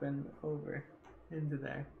go up and over into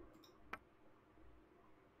there.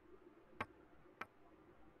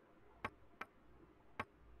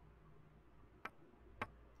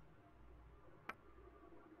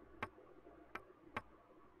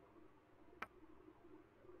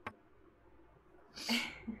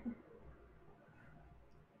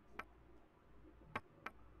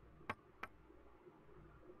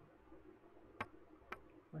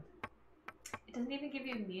 It doesn't even give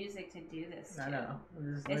you music to do this. I to. know.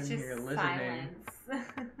 I'm just It's living just here listening.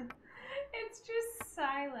 silence. It's just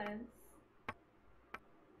silence.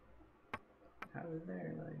 How is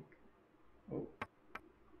there like? Oh.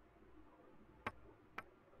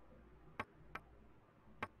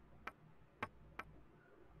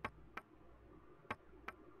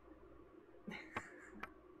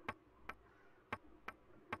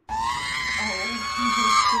 Oh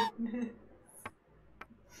my goodness.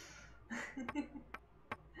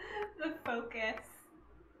 The focus.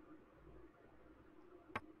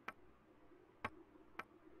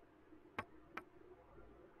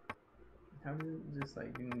 How is it just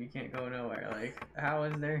like you can't go nowhere? Like how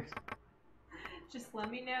is there? Just let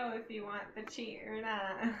me know if you want the cheat or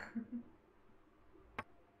not.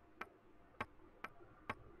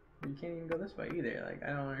 You can't even go this way either. Like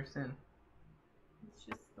I don't understand. It's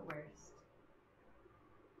just the worst.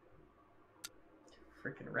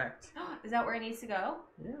 Freaking wrecked. Is that where it needs to go?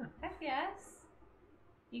 Yeah. Heck yes.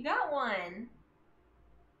 You got one.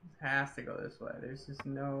 It has to go this way. There's just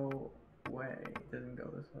no way it doesn't go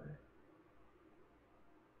this way.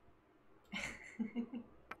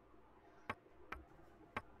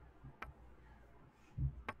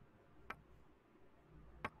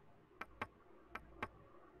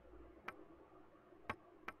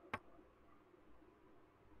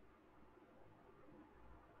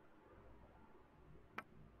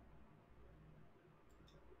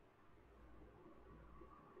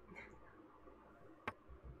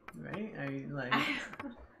 Right? I like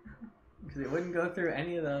because it wouldn't go through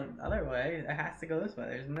any of the other way. It has to go this way.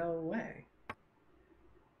 There's no way.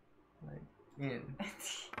 Like in.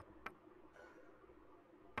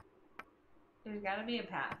 There's gotta be a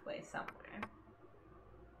pathway somewhere.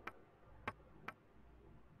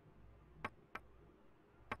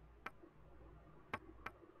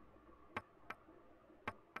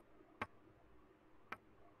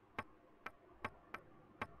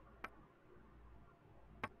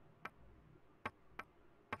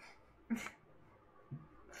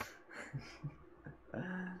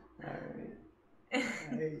 Alright.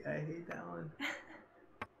 I hate that one.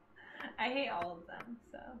 I hate all of them,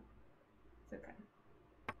 so it's okay.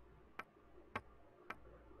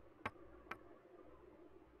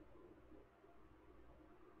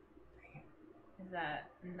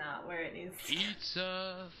 not where it needs to.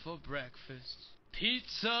 Pizza for breakfast.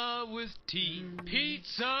 Pizza with tea.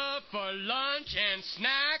 Pizza for lunch and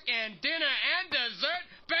snack and dinner and dessert.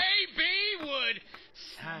 Baby would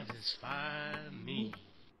satisfy me.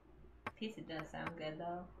 Pizza does sound good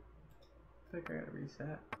though. I think I gotta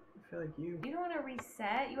reset. I feel like you. You don't want to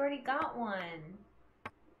reset. You already got one.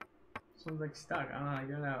 This one's like stuck. I don't know how to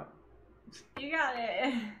get it out. You got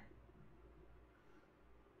it.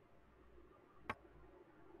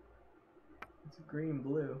 It's green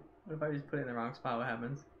blue. What if I just put it in the wrong spot? What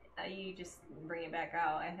happens? You just bring it back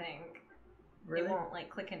out, I think. Really? It won't like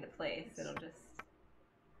click into place. It'll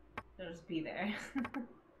just be there.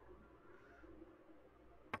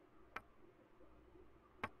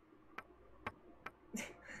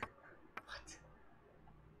 What?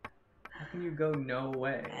 How can you go no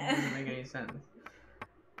way? It doesn't make any sense.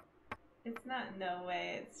 It's not no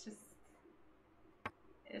way. It's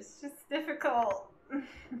just difficult.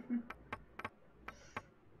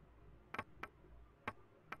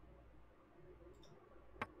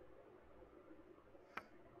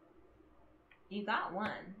 You got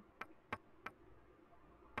one.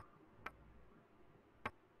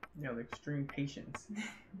 You know, extreme patience.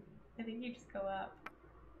 I think you just go up.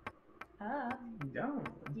 Up. You don't.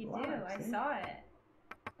 It's You do. blocked, I see? saw it.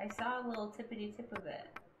 I saw a little tippity tip of it.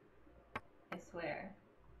 I swear.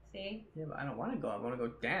 See? Yeah, but I don't want to go up. I want to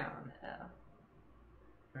go down. Oh.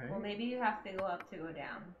 Right? Well, maybe you have to go up to go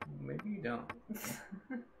down. Maybe you don't.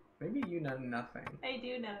 Maybe you know nothing. I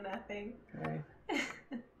do know nothing. Okay.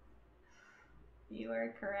 You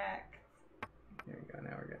are correct. There we go.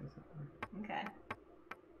 Now we're getting something. Okay.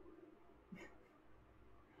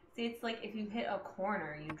 See, it's like if you hit a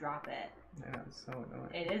corner, you drop it. I know, it's so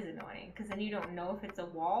annoying. It is annoying, because then you don't know if it's a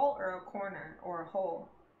wall or a corner or a hole.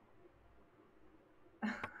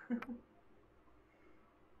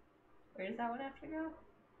 Where does that one have to go?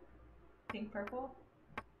 Pink, purple?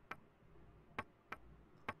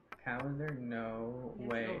 How is there no You have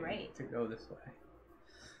to way go right. to go this way?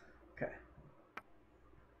 Okay.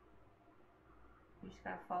 You just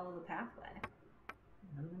gotta follow the pathway.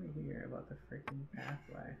 I don't want to hear about the freaking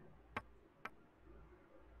pathway.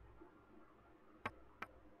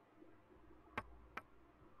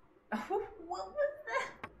 What was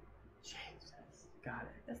that? Jesus. Got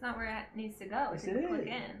it. That's not where it needs to go. Yes, It didn't it click is.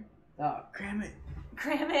 in. Oh, cram it.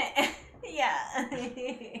 Cram it. Yeah.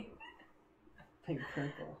 Pink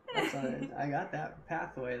purple. That's what it is. I got that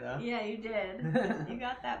pathway though. Yeah, you did. You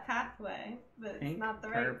got that pathway, but Pink, it's not the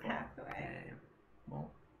purple. right pathway. Okay.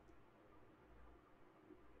 Well.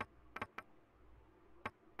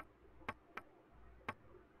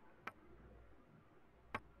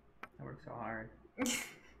 I worked so hard.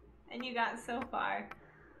 And you got so far.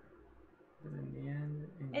 But in the end,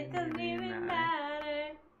 It doesn't even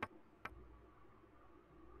matter.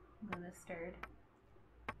 I'm gonna stirred.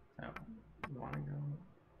 So, you want to go?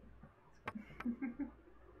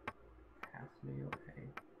 Pass me away.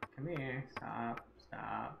 Come here. Stop.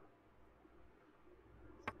 Stop.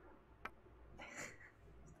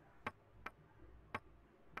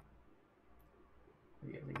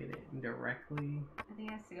 You have to get it directly. I think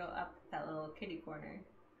it has to go up that little kitty corner.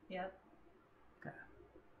 Yep. Okay.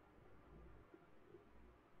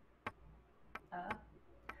 Up.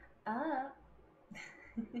 Up.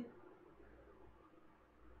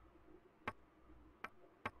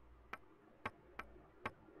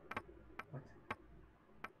 What?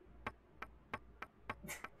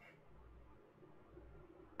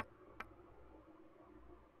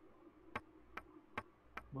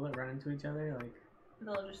 Will it run into each other? Like,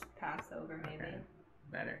 They'll just pass over, maybe. okay.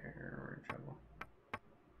 Better, or we're in trouble.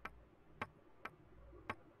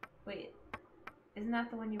 Wait, isn't that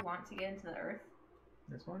the one you want to get into the earth?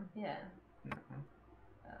 This one? Yeah. No.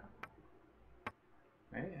 Oh.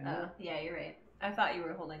 Right? Oh, yeah, you're right. I thought you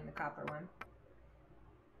were holding the copper one.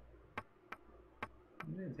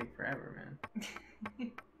 It didn't take forever,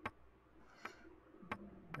 man.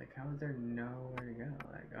 Like, how is there nowhere to go?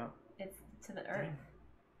 Like, oh. It's to the earth.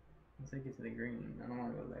 Let's take it to the green. I don't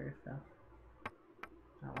want to go to the earth, though.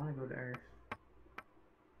 I want to go to earth.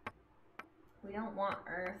 We don't want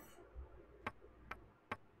earth.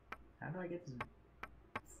 How do I get this?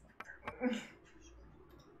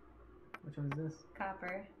 Which one is this?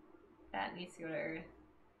 Copper. That needs to go to earth.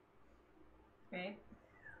 Right?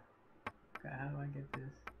 Okay, how do I get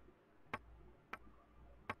this?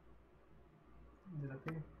 Is it up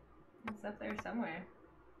here? It's up there somewhere.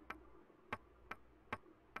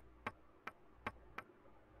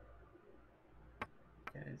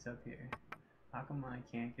 Yeah, it's up here. How come I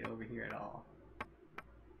can't get over here at all?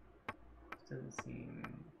 This doesn't seem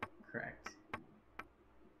correct.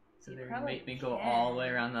 So You they're gonna probably make me go all the way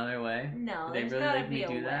can. around the other way? No, Did they there's really gotta make be me a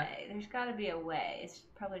do way. that? There's gotta be a way. It's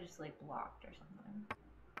probably just like blocked or something.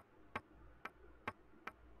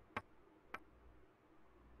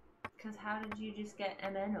 Because how did you just get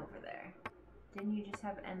MN over there? Didn't you just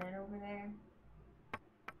have MN over there?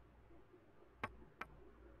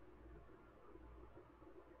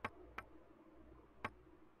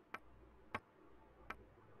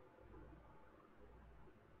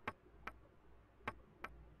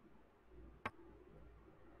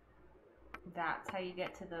 That's how you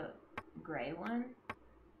get to the gray one?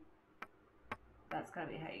 That's gotta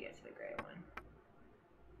be how you get to the gray one.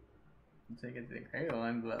 So I get to the gray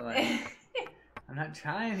one, but like, I'm not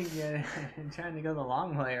trying to get it. I'm trying to go the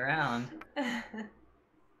long way around. The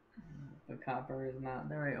copper is not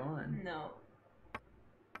the right one. No.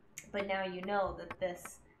 But now you know that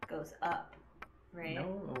this goes up, right?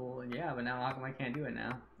 No, well, yeah, but now how come I can't do it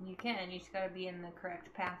now? You can, you just gotta be in the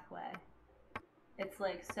correct pathway. It's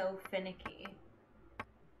like so finicky.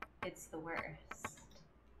 It's the worst.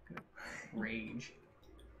 Rage.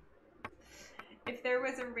 If there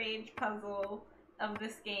was a rage puzzle of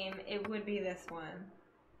this game, it would be this one.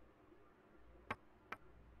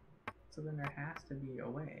 So then there has to be a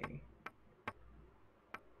way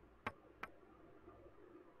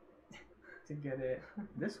to get it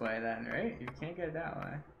this way then, right? You can't get it that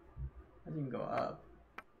way. You can go up.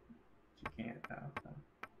 But you can't though. So.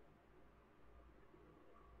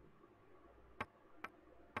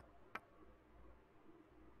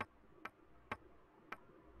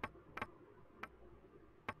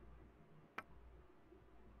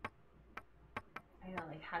 I know,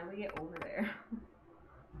 like, how do we get over there?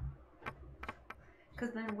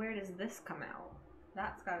 Because then where does this come out?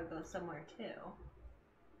 That's gotta go somewhere too.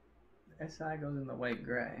 SI goes in the white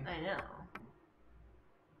gray. I know.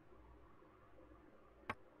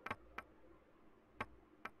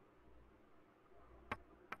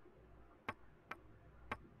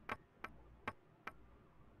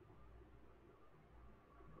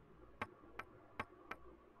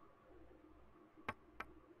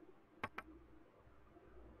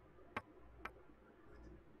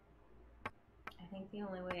 I think the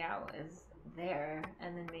only way out is there,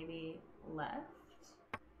 and then maybe left.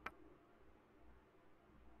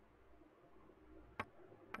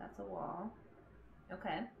 That's a wall.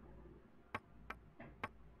 Okay.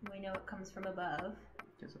 We know it comes from above.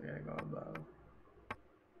 Guess we gotta go above.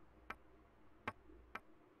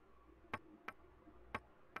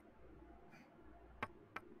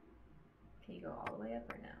 Can you go all the way up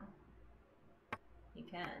or no? You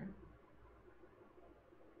can.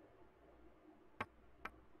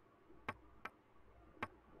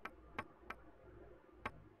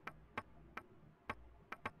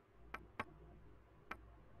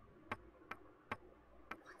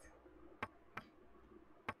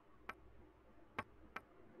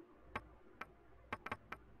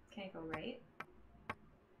 Can I go right?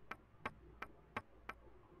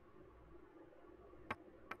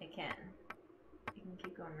 I can. You can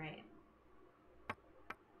keep going right.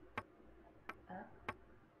 Up.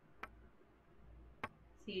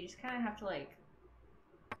 So you just kind of have to like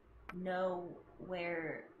know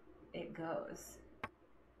where it goes.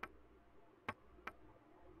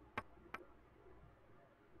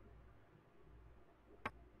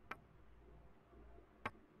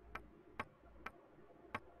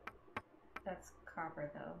 That's copper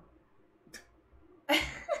though. That's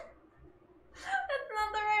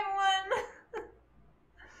not the right one.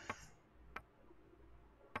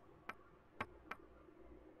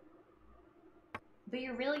 But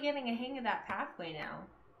you're really getting a hang of that pathway now.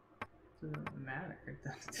 Doesn't matter. It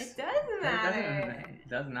does matter. It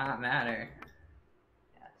does not matter.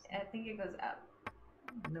 I think it goes up.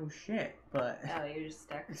 No shit, but. Oh, you're just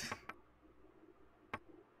stuck.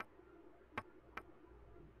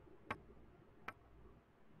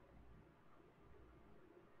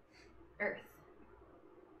 Earth,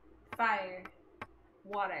 fire,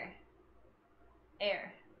 water,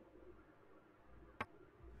 air.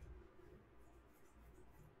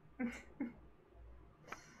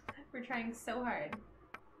 We're trying so hard.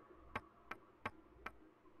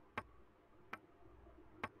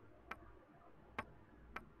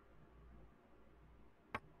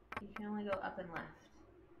 You can only go up and left.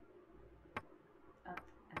 Up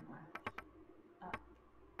and left. Up.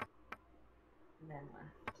 And then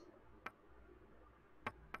left.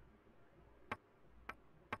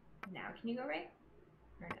 Now can you go right?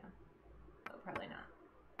 Or no? Oh, probably not.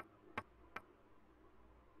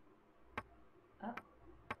 Up.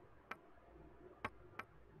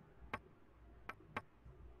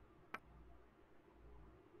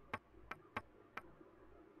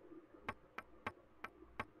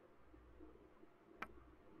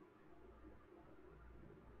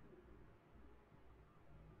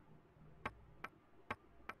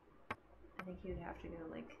 think you'd have to go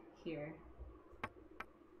like here.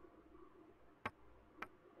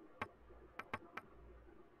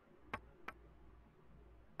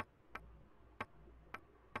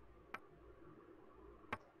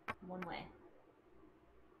 One way.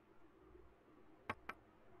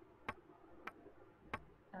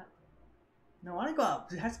 Up. No, I want to go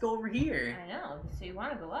up. It has to go over here. I know. So you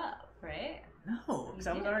want to go up, right? No, because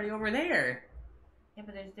You I was do. already over there. Yeah,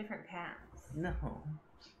 but there's different paths. No.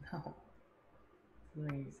 No.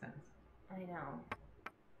 Doesn't make sense. I know.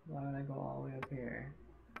 Why would I go all the way up here?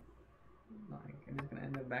 Like, I'm just gonna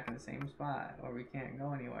end up back in the same spot, or we can't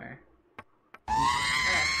go anywhere.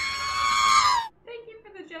 Okay. Thank you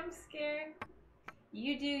for the jump scare.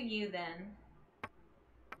 You do you then.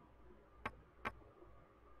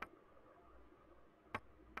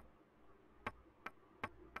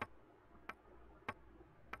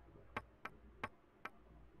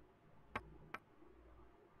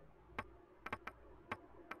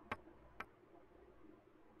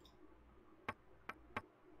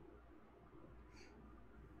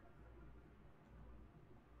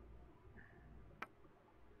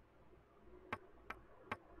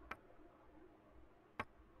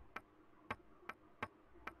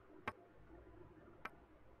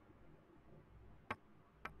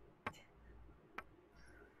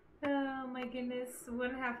 Oh my goodness,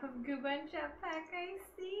 one half of Gooba and Jetpack, I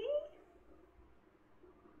see.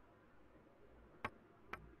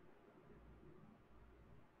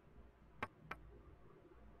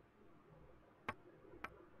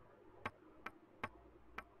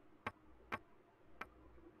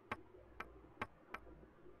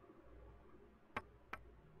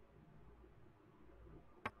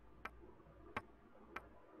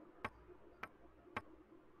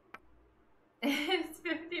 It's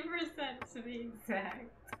 50% to be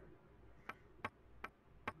exact.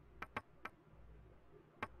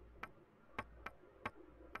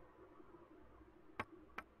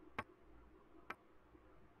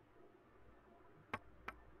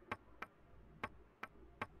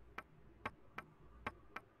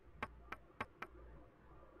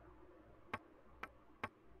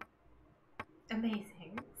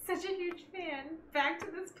 Amazing. Such a huge fan. Back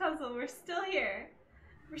to this puzzle. We're still here.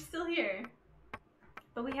 We're still here.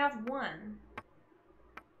 But we have one.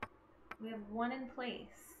 We have one in place.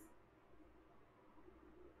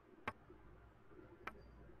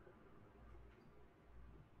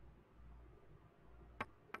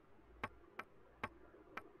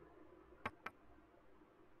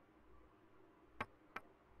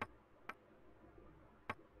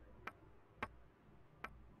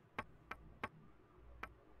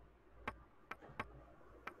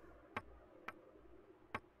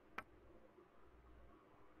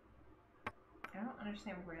 I don't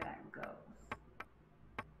understand where that goes.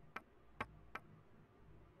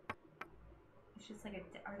 It's just like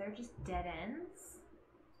are there just dead ends?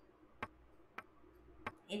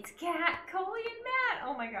 It's Cat, Colie, and Matt!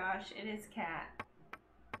 Oh my gosh, it is Cat.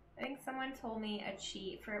 I think someone told me a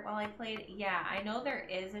cheat for it while I played. Yeah, I know there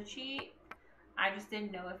is a cheat. I just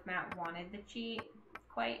didn't know if Matt wanted the cheat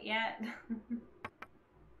quite yet.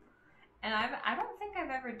 And I don't think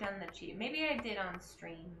I've ever done the cheat. Maybe I did on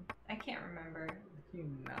stream. I can't remember. Can you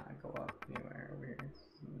not go up anywhere over here?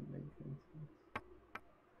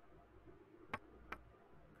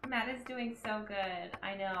 Matt is doing so good.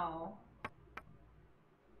 I know.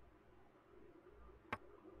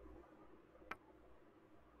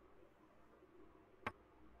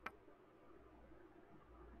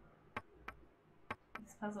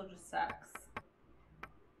 This puzzle just sucks.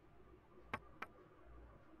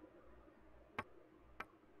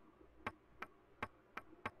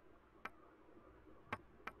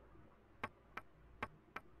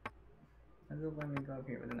 It'll let me go up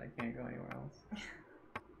here, but then I can't go anywhere else.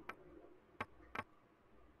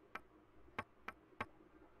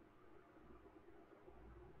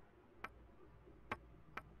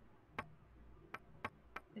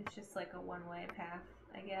 It's just like a one-way path,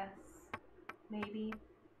 I guess. Maybe.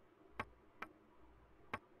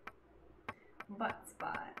 Butt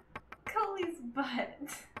spot. Colie's butt.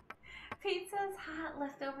 Pizza's hot.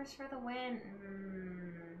 Leftovers for the win.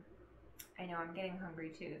 I know, I'm getting hungry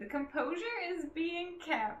too. The composure is being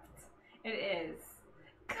kept. It is.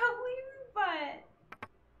 Colie's butt.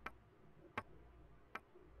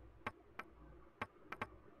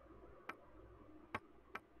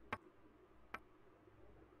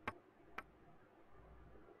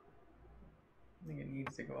 I think it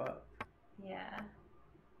needs to go up. Yeah.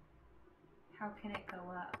 How can it go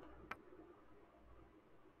up?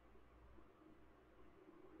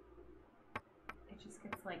 It just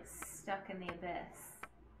gets like stuck in the abyss.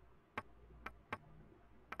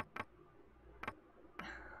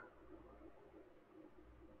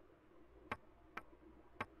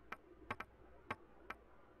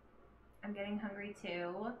 getting hungry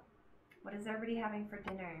too. What is everybody having for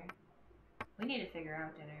dinner? We need to figure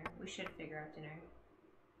out dinner. We should figure out dinner.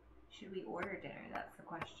 Should we order dinner? That's the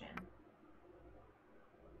question.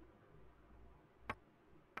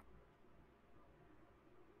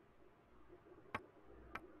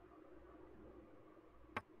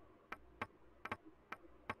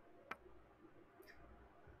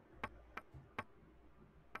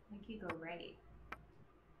 I think you go right.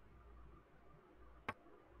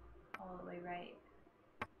 All the way right.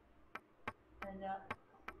 And up.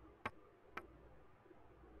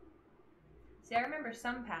 See, I remember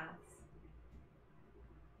some paths,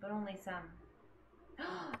 but only some.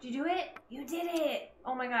 Did you do it? You did it!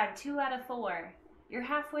 Oh my god, 2 out of 4. You're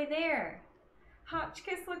halfway there.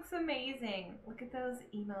 Hotchkiss looks amazing. Look at those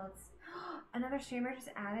emotes. Another streamer just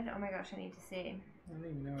added. Oh my gosh, I need to see. I don't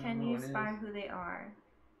even know what Can you everyone spy is. who they are?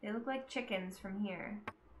 They look like chickens from here.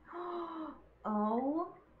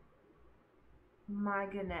 Oh my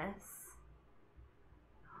goodness.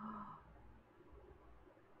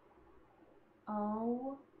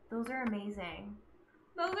 Oh, those are amazing.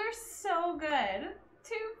 Those are so good.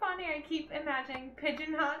 Too funny. I keep imagining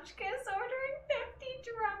Pigeon Hotchkiss ordering 50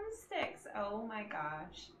 drumsticks. Oh my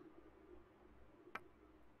gosh.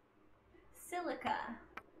 Silica.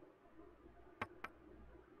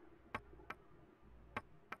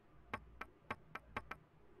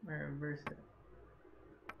 Reverse it.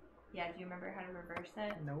 Yeah, do you remember how to reverse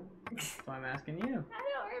it? Nope. That's why I'm asking you. I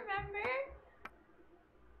don't remember.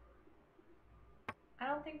 I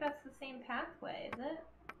don't think that's the same pathway, is it?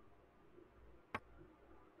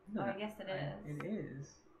 No, Oh, I guess it is. It is.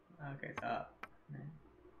 Okay, it's up. Right.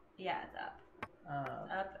 Yeah, it's up. Up.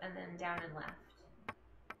 Up and then down and left.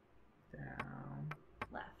 Down.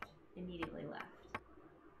 Left. Immediately left.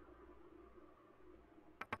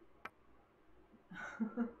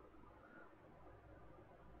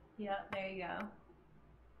 Yep, there you go.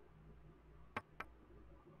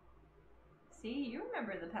 See, you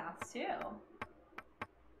remember the paths too.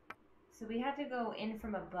 So we had to go in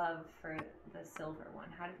from above for the silver one.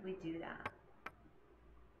 How did we do that?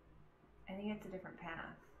 I think it's a different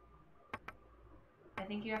path. I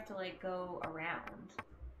think you have to like go around.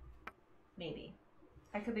 Maybe.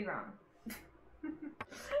 I could be wrong.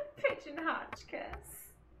 Pigeon Hotchkiss.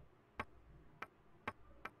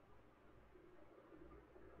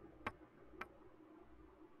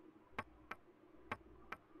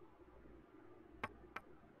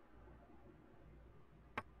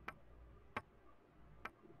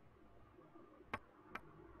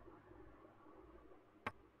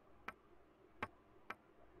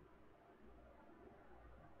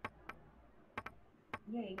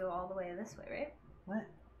 Yeah, you go all the way this way, right? What?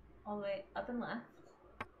 All the way up and left.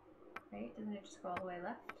 Right? Doesn't it just go all the way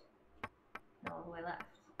left? No, all the way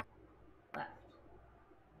left. Left.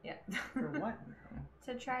 Yeah. For what now?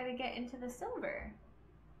 To try to get into the silver.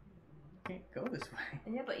 Can't go this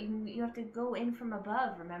way. Yeah, but you have to go in from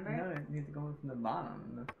above, remember? No, you need to go in from the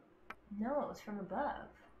bottom. No, it was from above.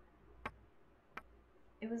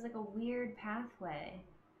 It was like a weird pathway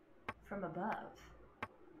from above.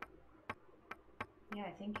 Yeah,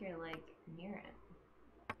 I think you're like near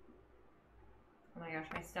it. Oh my gosh,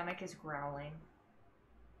 my stomach is growling.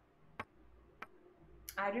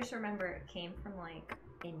 I just remember it came from like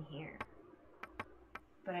in here.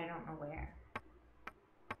 But I don't know where.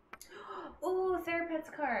 Ooh, Therapet's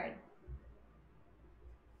card.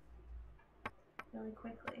 Really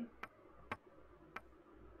quickly.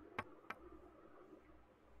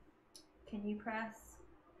 Can you press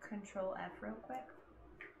Control F real quick?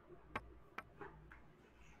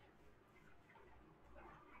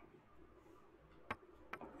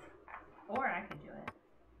 Or I can do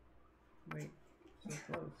it. Wait, so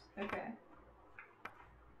close. Okay.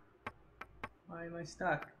 Why am I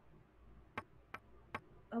stuck?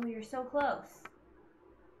 Oh, you're so close.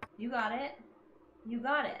 You got it. You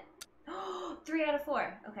got it. 3 out of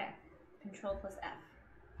 4. Okay. Control plus F.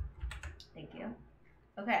 Thank you.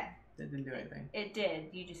 Okay. That didn't do anything. It did.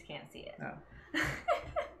 You just can't see it. Oh.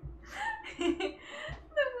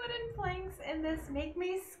 The wooden planks in this make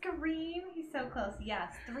me scream. He's so close.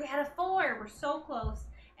 Yes. 3 out of 4. We're so close.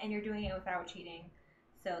 And you're doing it without cheating.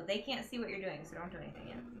 So they can't see what you're doing, so don't do anything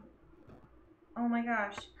yet. Oh my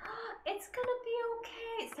gosh. It's gonna be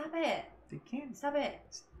okay. Stop it. They can't. Stop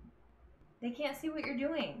it. They can't see what you're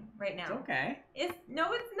doing right now. It's okay.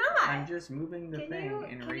 No, it's not. I'm just moving the thing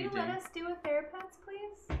in Can region. you let us do a Therapets,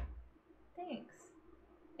 please? Thanks.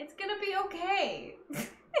 It's gonna be okay.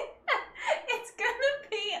 It's gonna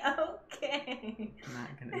be okay.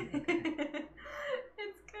 Not gonna be okay.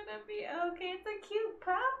 It's gonna be okay. It's a cute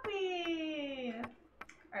puppy.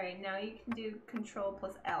 Alright, now you can do Control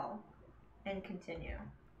plus L. And continue.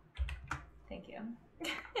 Thank you.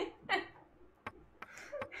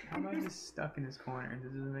 How am I just stuck in this corner?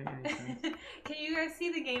 This doesn't make any sense. Can you guys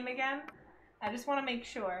see the game again? I just want to make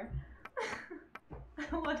sure.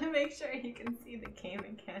 I want to make sure you can see the game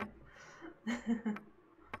again.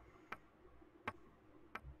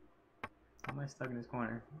 How am I stuck in this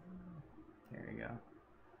corner? There you go.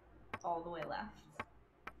 All the way left.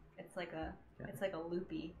 It's like a it's like a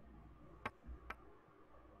loopy.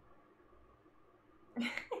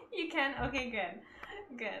 You can? Okay, good.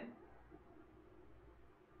 Good.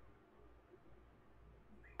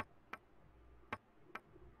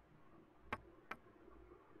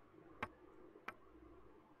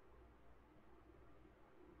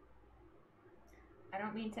 I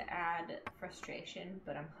don't mean to add frustration,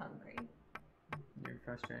 but I'm hungry. You're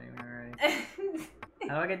frustrating me already.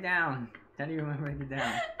 How do I get down? How do you remember to get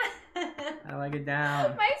down? How do I get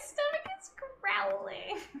down? My stomach is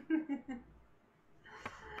growling.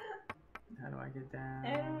 How do I get down?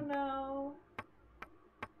 I don't know.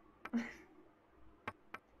 Or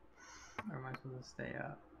am I supposed to stay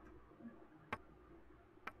up?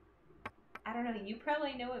 I don't know. You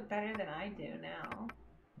probably know it better than I do now.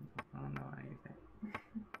 I don't know anything.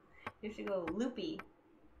 You have to go loopy.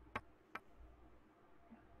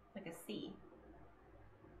 Like a C.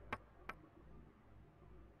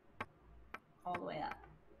 All the way up.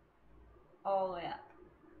 All the way up.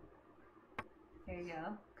 There you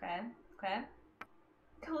go. Okay. Okay.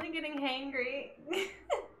 Totally getting hangry.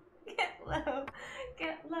 Get low.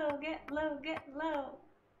 Get low. Get low. Get low.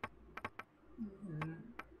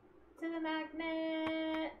 To the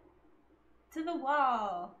magnet. To the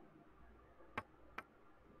wall.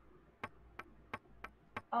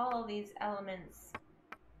 All of these elements.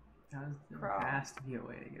 There has to be a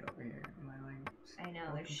way to get over here. Am I like? I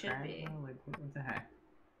know there should be. Like what the heck?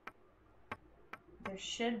 There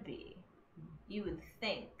should be. You would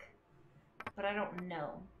think, but I don't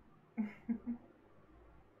know.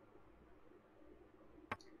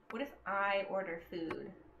 What if I order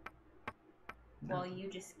food while you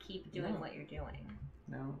just keep doing what you're doing?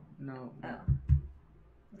 No. Oh.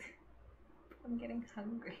 I'm getting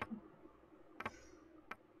hungry.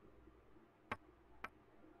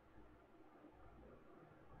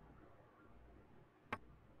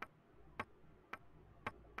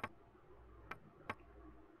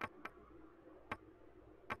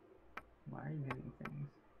 Why are you hitting things?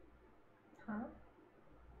 Huh?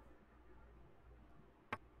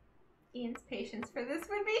 Ian's patience for this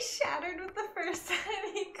would be shattered with the first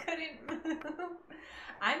time he couldn't move.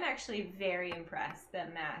 I'm actually very impressed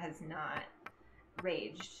that Matt has not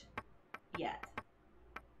raged yet.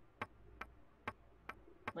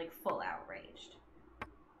 Like full out raged.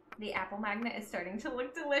 The apple magnet is starting to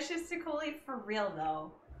look delicious to Colie for real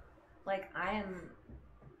though. Like I am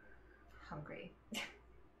hungry.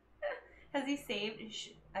 Has he saved?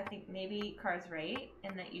 I think maybe Car's right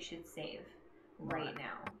and that you should save right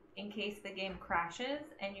now in case the game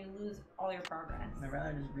crashes and you lose all your progress. I'd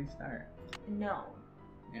rather just restart. No.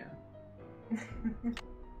 Yeah.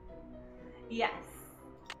 Yes.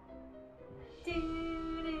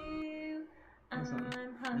 Doo-doo. I'm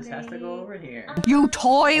hungry. This has to go over here. You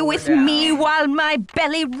toy with me while my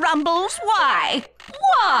belly rumbles? Why?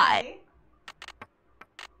 Why?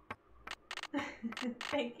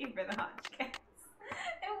 Thank you for the hotchkiss.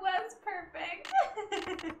 It was perfect.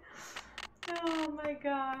 Oh my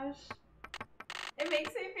gosh. It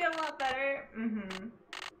makes me feel a lot better. Mm-hmm.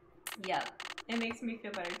 Yep. It makes me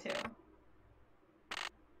feel better too.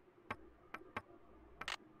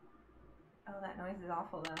 Oh, that noise is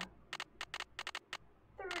awful though.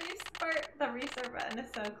 The restart button is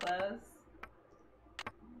so close.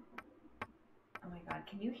 Oh my god,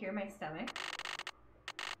 can you hear my stomach?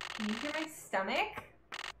 Can you hear my stomach?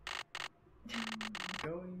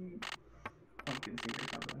 Go eat pumpkin seed or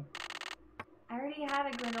something. I already had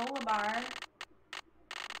a granola bar.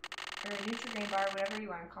 Or a Nutri-Grain bar, whatever you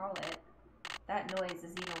want to call it. That noise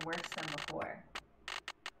is even worse than before.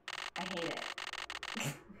 I hate it.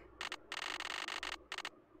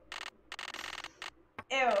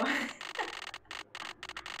 Ew.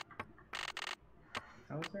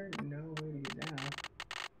 How is there no way to get down?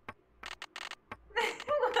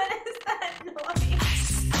 What is that noise?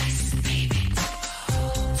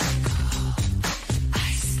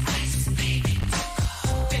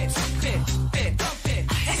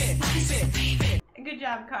 Good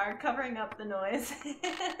job, Car, covering up the noise.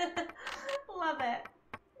 Love it.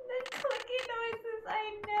 The clicky noises,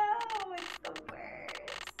 I know, it's the worst.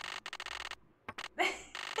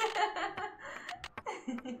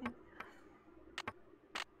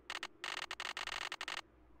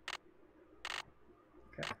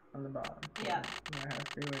 Okay, on the bottom. Yeah. There has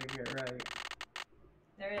to be a way to get right.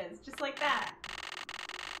 There is, just like that.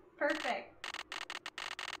 Perfect.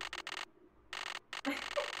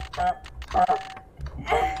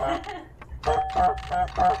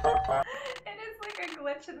 It is like a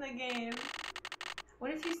glitch in the game.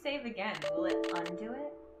 What if you save again? Will it undo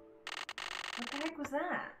it? What the heck was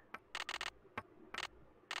that?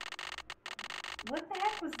 What the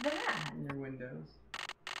heck was that? Your windows.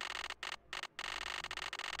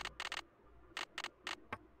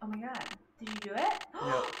 Oh my god. Did you do it?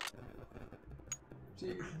 Yep.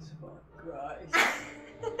 Jesus Christ.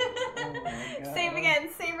 Oh my god. Save again.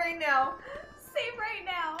 Save right now. Save right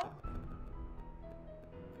now.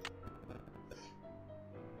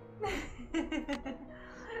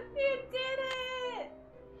 You did it!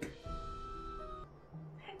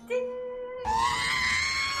 Did it!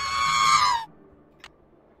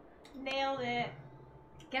 Nailed it.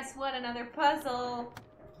 Guess what? Another puzzle.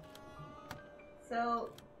 So,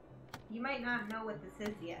 you might not know what this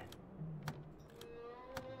is yet.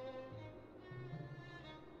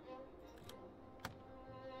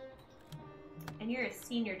 And you're a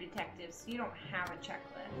senior detective, so you don't have a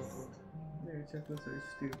checklist. Your checklists are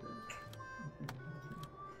stupid.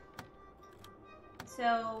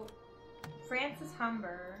 So, Francis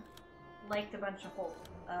Humber liked a bunch of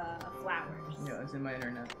flowers. Yeah, it's in my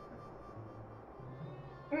internet.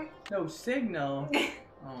 No signal.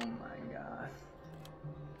 Oh my god.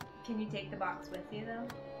 Can you take the box with you, though?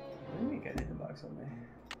 Let me get in the box on me.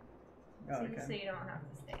 Oh, So, okay. so you don't have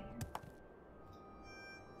to stay here.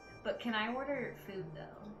 But can I order food,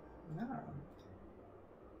 though? No.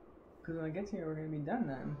 Because when I get here, we're gonna be done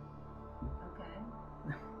then.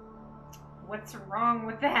 Okay. What's wrong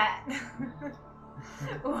with that?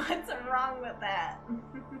 What's wrong with that?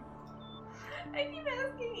 I keep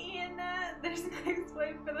asking Ian that. There's an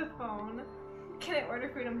ex-wife for the phone. Can I order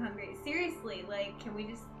food? I'm hungry. Seriously, like, can we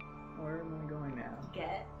just Where am I going now?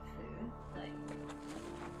 get food? Like,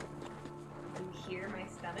 do you hear my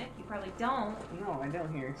stomach? You probably don't. No, I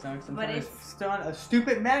don't hear songs. But Sometimes it's still on a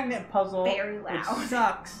stupid magnet puzzle. very loud. Which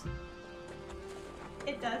sucks.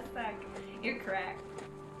 It does suck. You're correct.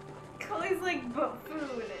 Colie's like, but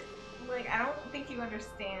food. Like, I don't think you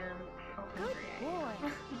understand how hungry I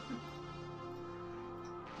am.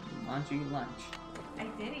 Lunch, eat lunch. I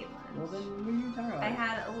did eat Well, lunch. then what are you talking about? I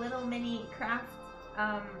had a little mini craft,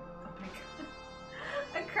 oh my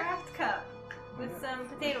god, a craft cup with some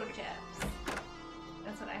potato chips.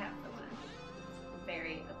 That's what I had for lunch.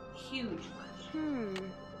 A huge lunch.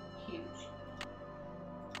 Huge.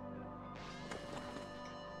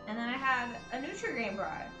 And then I had a Nutri-Grain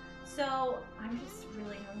bar. So I'm just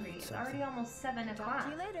really hungry. It's already almost 7 o'clock. Talk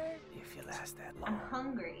to you later. If you last that I'm long.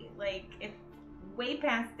 hungry. Like, it's way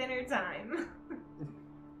past dinner time.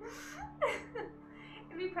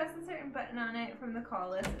 If you press a certain button on it from the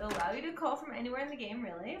call list, it'll allow you to call from anywhere in the game,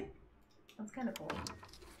 really. That's kind of cool.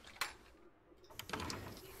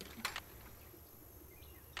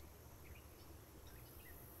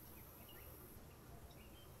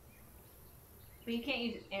 But you can't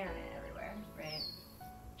use internet everywhere, right?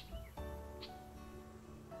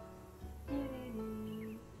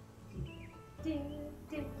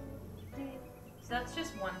 So that's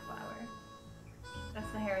just one flower. That's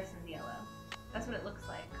the Harrison's yellow. That's what it looks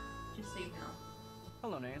like, just so you know.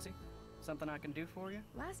 Hello, Nancy. Something I can do for you?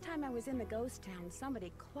 Last time I was in the ghost town,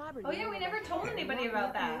 somebody clobbered me. Oh yeah, we over never the told head and anybody locked me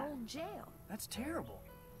about up in the that. old jail. That's terrible.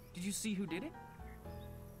 Did you see who did it?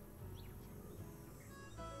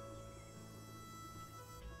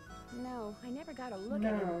 No, I never got a look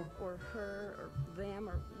at him, or her, or them,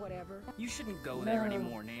 or whatever. You shouldn't go there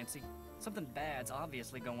anymore, Nancy. Something bad's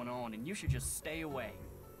obviously going on, and you should just stay away.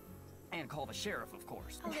 And call the sheriff, of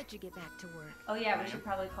course. I'll let you get back to work. Oh yeah, we should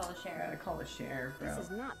probably call the Gotta sheriff. call the sheriff, bro. This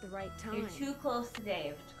is not the right time. You're too close to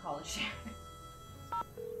Dave to call the sheriff.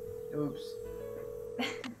 Oops.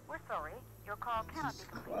 We're sorry. Your call cannot be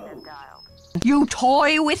completed as dialed. You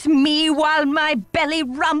toy with me while my belly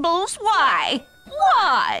rumbles? Why?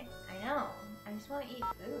 Why? I know. I just want to eat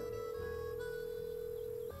food.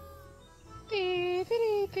 Thank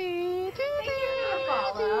you for the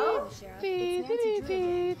follow. Sheriff, it's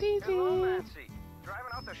Nancy Drew again. Hello, Nancy.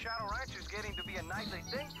 Driving out to Shadow Ranch is getting to be a nightly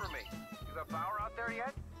thing for me. You got power out there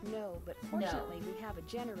yet? No, but fortunately we have a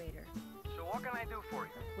generator. So what can I do for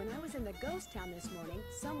you? When I was in the ghost town this morning,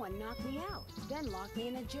 someone knocked me out, then locked me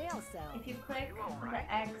in a jail cell. If you click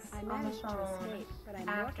the X I on the managed to phone escape, but I'm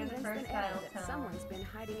more after the convinced first than ever dial that tone, someone's been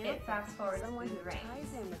hiding out it there. fast forwards Someone through who the ranks.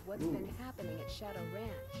 ties in with what's been happening at Shadow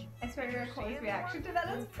Ranch. I swear to God, Cole's reaction to that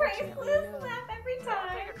is Unfortunately, priceless. no. Laugh every I'll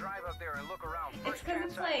time. take a drive out there and look around It's first 'cause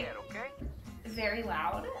chance it's I like- get, okay? Very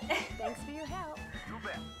loud. Thanks for your help. You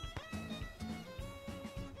bet.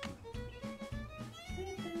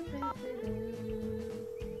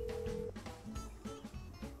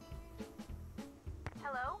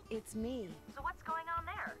 Hello? It's me. So what's going on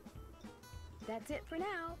there? That's it for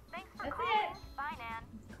now. Thanks for That's calling. it. Bye, Nan.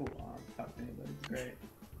 Cool. I don't talk to anybody. It's great.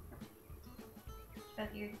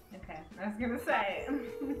 That you okay? I was gonna say.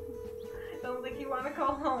 Don't think you want to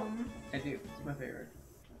call home. I do. It's my favorite.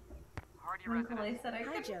 Hardy When resident. Colie said I Hi,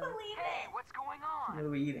 couldn't Joe. believe Hey, it. what's going What on? are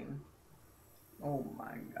we eating? Oh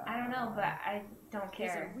my god. I don't know, but I don't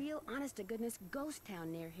There's care. a real honest-to-goodness ghost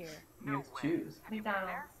town near here. You have to choose. Have you been McDonald's.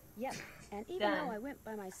 there? Yep. And even Done. though I went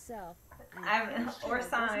by myself, I'm pretty sure or it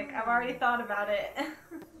wasn't Sonic. I've mine. already thought about it.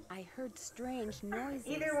 I heard strange noises.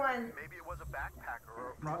 Either one. Maybe it was a backpacker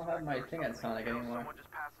or a I don't have my prospector or thing at something. Sonic You know, anymore. Someone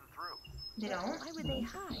just passing through. They don't. Why would they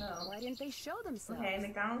hide? Oh. Why didn't they show themselves? Okay,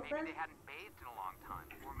 McDonald's Maybe then. they hadn't bathed in a long time.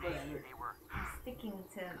 Or maybe they were... I'm sticking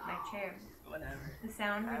to my chair. Whatever. The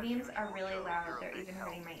sound redeems are really loud. They're even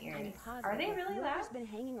hurting my I'm ears. positive Are they that really whoever's loud? been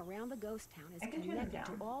hanging around the ghost town is I can turn them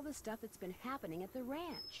connected to down. all the stuff that's been happening at the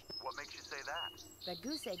ranch. What makes you say that? The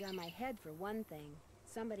goose egg on my head, for one thing.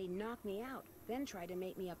 Somebody knocked me out, then tried to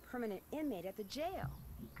make me a permanent inmate at the jail.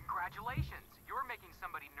 Congratulations! You're making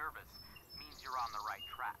somebody nervous. Means you're on the right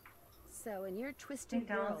track. So in your twisted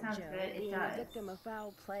McDonald's world, sounds Joe, good. It being does. a victim of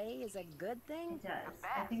foul play is a good thing? It does.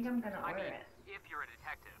 I think I'm gonna I order mean, it. if you're a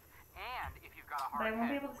detective, and if you've got a But I hard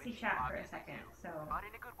won't be head, able to see which chat you for a obviously second, do, so. but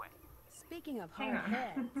in a good way. Speaking of Hang hard on.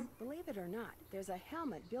 heads, believe it or not, there's a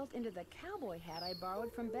helmet built into the cowboy hat I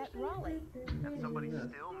borrowed from Bet Raleigh. And somebody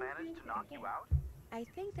still managed to knock you out? I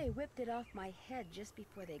think they whipped it off my head just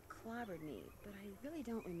before they clobbered me, but I really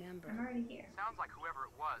don't remember. I'm already here. Sounds like whoever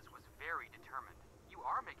it was very determined. You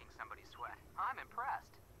are making somebody sweat. I'm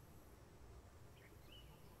impressed.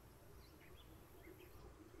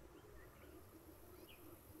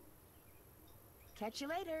 Catch you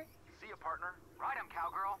later. See ya, partner. Ride 'em,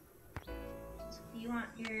 cowgirl. Do you want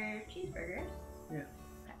your cheeseburgers? Yeah.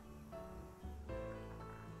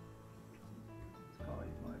 Let's call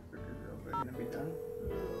these motherfuckers real quick. Gonna be done.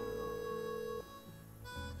 I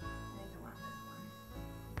don't want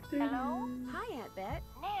this one. Hello? Hi, Aunt Bet.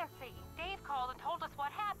 Nancy, Dave called and told us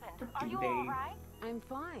what happened. Are you Dave. all right? I'm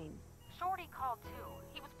fine. Shorty called too.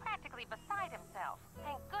 He was practically beside himself.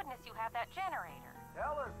 Thank goodness you have that generator.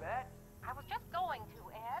 Tell her, Bet. I was just going to,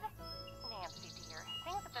 Ed. Nancy, dear,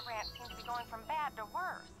 things at the ranch seem to be going from bad to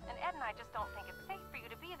worse. And Ed and I just don't think it's safe for you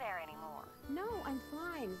to be there anymore. No, I'm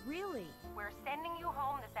fine, really. We're sending you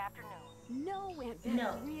home this afternoon. No, Aunt Bet,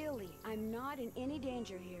 No. really. I'm not in any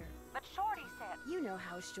danger here. But Shorty said... You know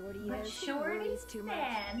how Shorty But is. She Shorty worries too much.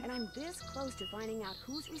 said- And I'm this close to finding out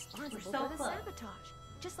who's responsible so for the close. sabotage.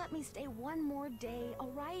 Just let me stay one more day,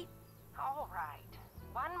 all right? All right.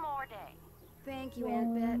 One more day. Thank you,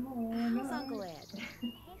 Aunt Bet. How's Uncle Ed?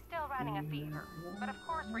 He's still running a fever. But of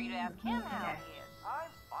course for you to ask him how Okay. he is.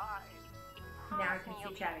 I'm fine. Now I Promise can me you'll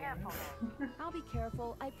see be chat again. careful then. I'll be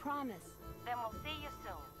careful, I promise. Then we'll see you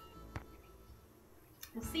soon.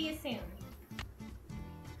 We'll see you soon.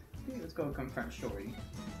 Let's go confront Shorty.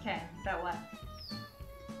 Okay, about what?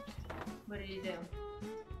 What did you do?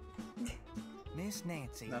 Miss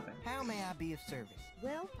Nancy, Nothing. how may I be of service?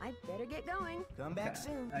 Well, I'd better get going. Come back Okay.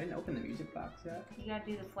 soon. I didn't open the music box yet. You gotta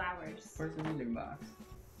do the flowers. Where's the music box?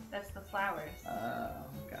 That's the flowers.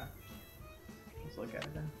 Okay. Let's look at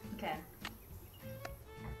it then. Okay.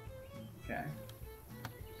 Okay.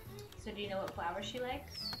 So do you know what flowers she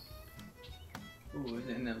likes? Ooh, is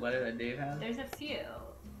it in the letter that Dave has? There's a few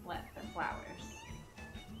flowers.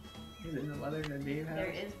 Is it in the letter that Dave has? There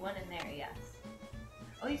is one in there, yes.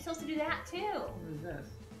 Oh, you're supposed to do that too. What is this?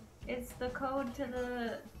 It's the code to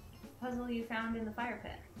the puzzle you found in the fire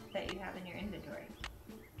pit that you have in your inventory.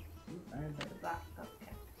 Ooh, I have The block. Oh,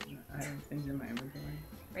 okay. I have things in my inventory.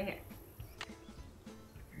 Right here.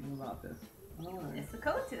 What about this? I don't wanna, It's the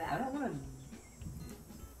code to I that. don't want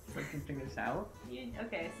to freaking figure this out.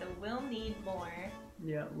 Okay, so we'll need more.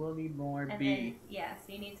 Yeah, we'll need more. And B. then, yeah,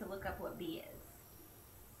 so you need to look up what B is.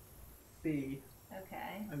 B.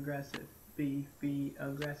 Okay. Aggressive. B. B.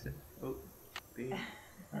 Aggressive. Oh. B.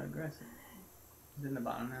 Aggressive. It's in the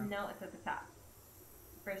bottom now. No, it's at the top.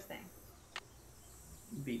 First thing.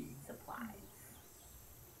 B. Supplies.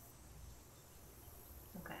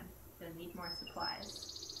 Okay. So need more supplies.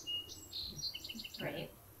 Great.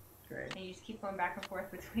 Great. And you just keep going back and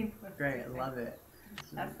forth between those Great. two I love things. it.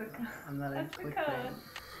 That's the code. I'm not That's the a code. clickbait.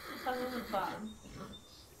 The puzzle's at the bottom.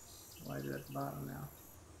 Why is it at the bottom now?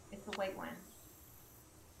 It's the white one.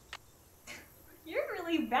 You're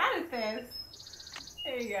really bad at this.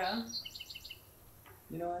 There you go.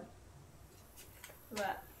 You know what?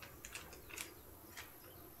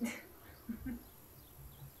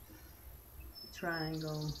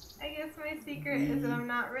 triangle. I guess my secret is that I'm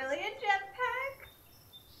not really a jetpack.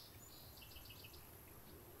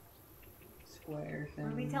 Square thing.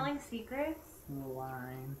 Are we telling secrets? The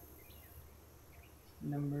line.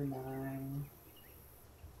 Number 9.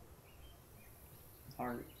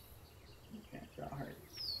 Heart. You can't draw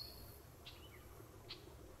hearts.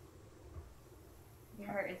 Your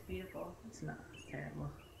heart is beautiful. It's not. It's terrible.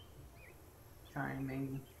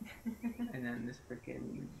 Timing. And then this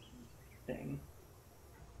freaking thing.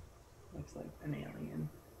 Looks like an alien.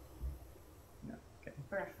 No, okay.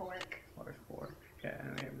 Or a fork. Or a fork. Okay,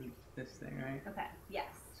 and we have this thing, right? Okay, yes.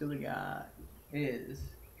 So we got is.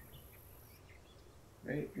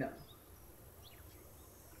 Right? No.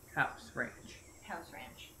 House, ranch. House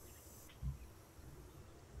ranch.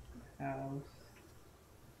 House.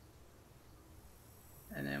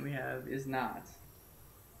 And then we have is not.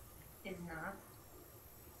 Is not.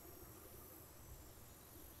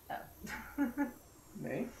 Oh.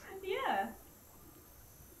 Right? Yeah.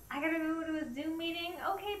 I gotta go to a Zoom meeting.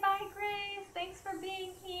 Okay, bye, Grace. Thanks for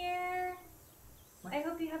being here. What? I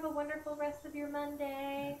hope you have a wonderful rest of your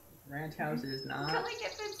Monday. Ranch house is not. Can we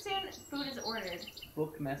get food soon? Food is ordered.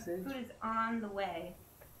 Book message. Food is on the way.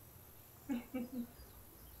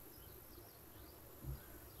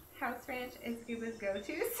 House ranch is Gooba's go-to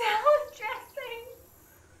salad dressing.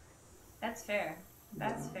 That's fair.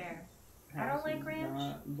 That's fair. I don't like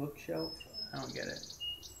ranch. Bookshelf. I don't get it.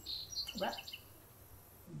 What?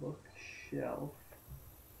 Bookshelf.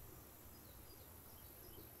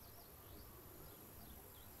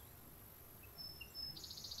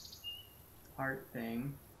 Art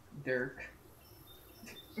thing. Dirk.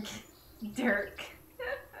 Dirk.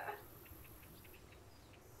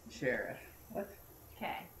 Sheriff. What?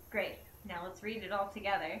 Okay, great. Now let's read it all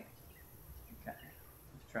together. Okay.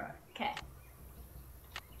 Let's try. Okay.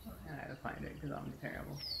 I gotta find it because I'm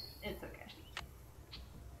terrible. It's okay.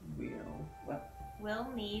 What? We'll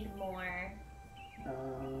need more.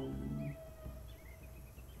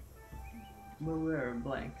 We're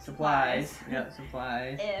blank. Supplies. Yep,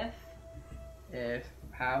 supplies. If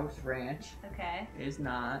house ranch okay. is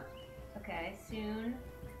not. Okay, soon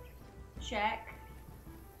check.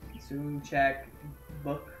 Soon check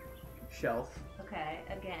bookshelf. Okay,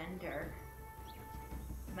 again, Dirk.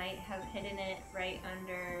 Might have hidden it right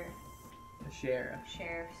under The sheriff.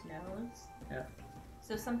 Sheriff's nose. Yep.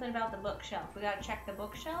 So something about the bookshelf. We gotta check the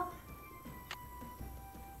bookshelf?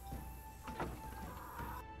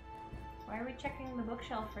 Why are we checking the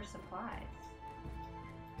bookshelf for supplies?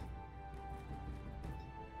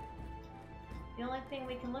 The only thing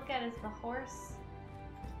we can look at is the horse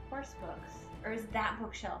books. Or is that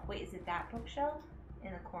bookshelf? Wait, is it that bookshelf?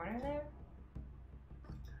 In the corner there?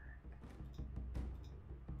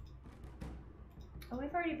 Oh,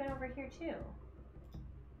 we've already been over here too.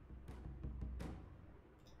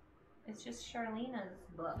 It's just Charlena's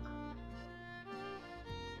book.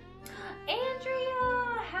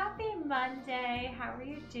 Andrea! Happy Monday! How are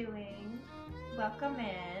you doing? Welcome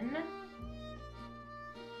in.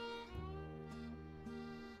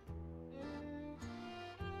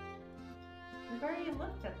 We've already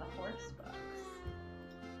looked at the horse books,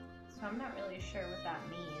 so I'm not really sure what that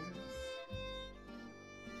means.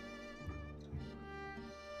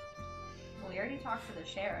 Well, we already talked to the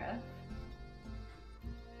sheriff.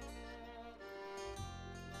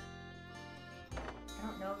 I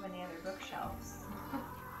don't know of any other bookshelves.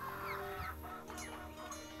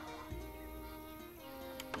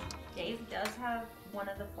 Dave does have one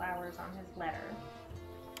of the flowers on his letter.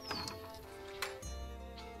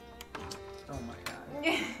 Oh my god.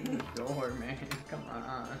 The door, man. Come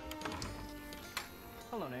on.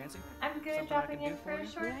 Hello, Nancy. I'm good. Something Dropping I can in do for a for you?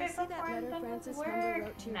 short May I bit see that before I'm letter done with Francis work. Humber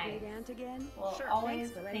wrote to your Nice. great aunt again? Well, Sure, always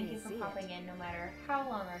thanks for letting thank you me for see popping it. in, no matter how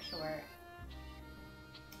long or short.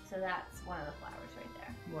 So that's one of the flowers right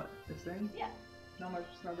there. What? This thing? Yeah. How much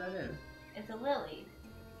snow that is? It's a lily.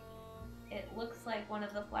 It looks like one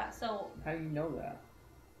of the flowers. So How do you know that?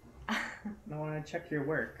 I want to check your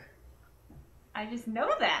work. I just know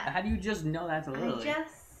that. How do you just know that's a lily? I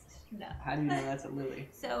just know. How do you know that's a lily?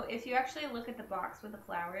 So if you actually look at the box with the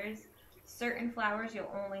flowers, certain flowers you'll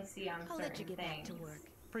only see on I'll certain let you get things. back to work.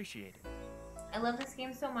 Appreciate it. I love this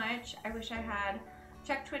game so much. I wish I had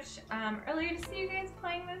checked Twitch earlier to see you guys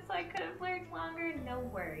playing this so I could have lurked longer. No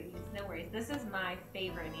worries, no worries. This is my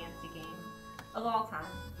favorite Nancy game of all time.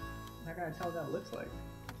 I gotta tell what that looks like.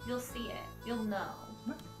 You'll see it. You'll know.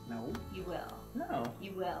 No. You will. No.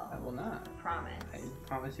 You will. I will not. Promise. I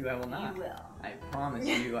promise you I will not. You will. I promise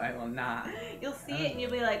you I will not. You'll see it and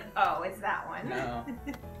you'll be like, oh, it's that one. No.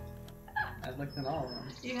 I've looked at all of them.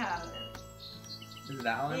 You haven't. Is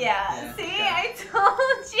that one? Yeah. See, okay. I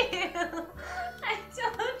told you. I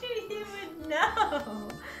told you would know.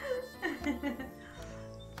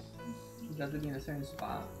 Does that have to be in a certain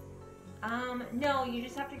spot? No, you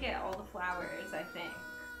just have to get all the flowers, I think.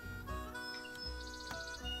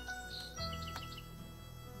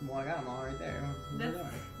 Well, I got them all right there.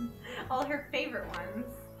 All her favorite ones.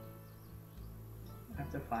 I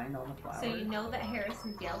have to find all the flowers. So you know that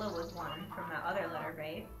Harrison's yellow was one from that other letter,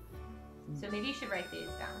 right? So maybe you should write these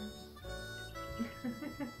down.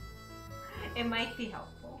 It might be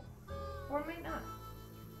helpful. Or it might not.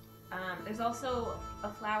 There's also a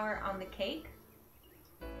flower on the cake.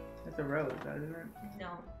 That's a rose, isn't it? No.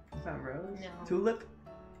 It's not a rose? No. Tulip?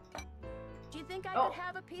 Do you think I could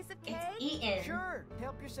have a piece of cake? It's eaten. Sure,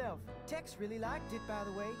 help yourself. Tex really liked it, by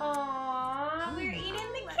the way. Aww, we're eating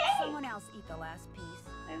the Let cake. someone else eat the last piece.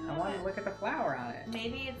 I I want to look at the flower on it.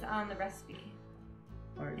 Maybe it's on the recipe.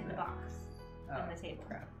 Where is In the it? box. On the table.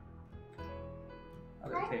 Crap.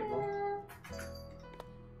 Other table.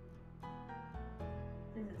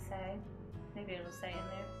 Does it say? Maybe it'll say in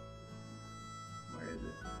there. Where is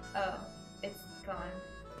it? Oh, it's gone.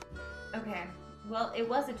 Okay. Well, it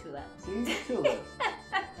was a tulip. See? Tulip.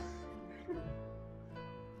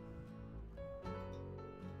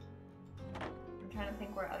 I'm trying to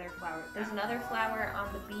think where other flowers. There's another flower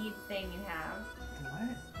on the bead thing you have.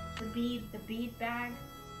 What? The bead bag.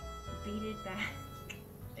 The beaded bag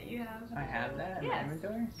that you have. I have that in Yes. my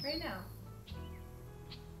inventory? Right now.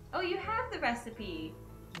 Oh, you have the recipe.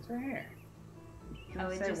 It's right here. Oh,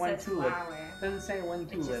 it say just one says tulip. flower. It doesn't say one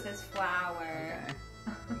tulip. It just says flower.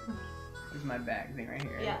 Okay. Here's my bag thing right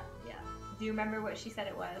here. Yeah, yeah. Do you remember what she said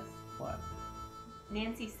it was? What?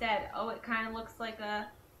 Nancy said, "Oh, it kind of looks like a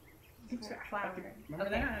flower." Remember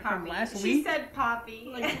Okay, that poppy. from last She week? said poppy.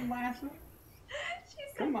 Like from last week? She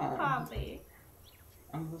said Come on. poppy.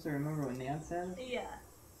 I'm supposed to remember what Nan said? Yeah.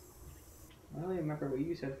 I don't even remember what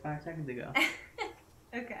you said 5 seconds ago.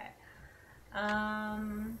 Okay.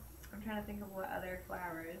 I'm trying to think of what other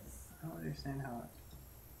flowers. I don't understand how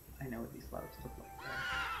I know what these flowers look like.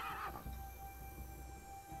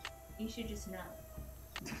 You should just know.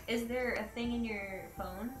 Is there a thing in your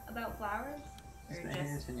phone about flowers? Or It's the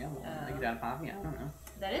Harrison yellow. Like that poppy? I don't know.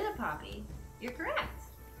 That is a poppy. You're correct.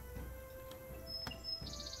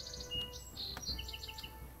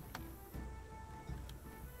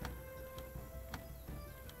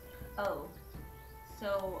 Oh,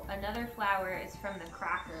 so another flower is from the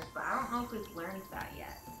crackers, but I don't know if we've learned that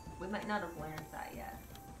yet. We might not have learned that yet.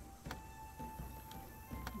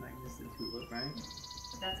 Like this is a tulip, right?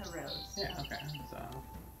 That's a rose. Yeah, okay. So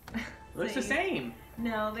looks So the same.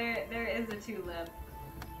 No, there is a tulip,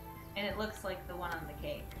 and it looks like the one on the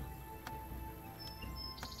cake.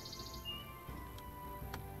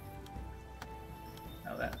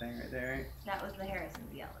 Oh, that thing right there, right? That was the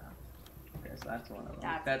Harrison's yellow. Okay, so that's one of them.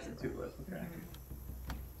 That's That's a a tulip, okay.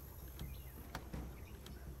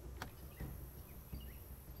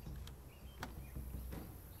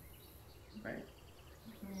 Right?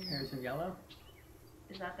 Harrison yellow?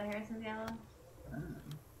 Is that the Harrison's yellow? Oh.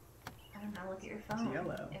 I don't know. Look at your phone. It's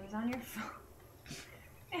yellow. It was on your phone.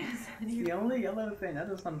 It was on It's your the only yellow thing.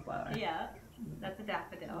 That's a sunflower. Yeah, that's a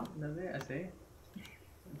daffodil. No, there, I see.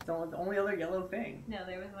 It's the only other yellow thing. No,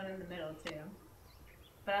 there was one in the middle too.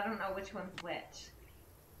 But I don't know which one's which.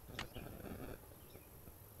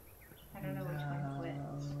 I don't know which one's which.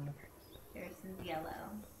 Harrison's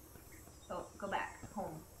yellow. Oh, go back.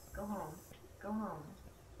 Home. Go home. Go home.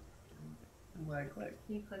 What I click?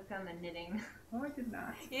 You clicked on the knitting. Oh, I did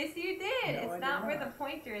not. Yes, you did. No, I It's did not where not. the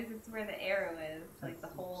pointer is. It's where the arrow is. Like the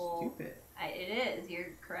whole. Stupid. It is. You're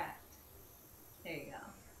correct. There you go.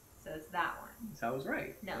 So it's that one. So I was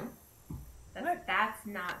right. No. That's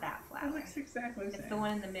not that flower. It looks exactly the same. It's the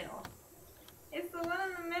one in the middle. It's the one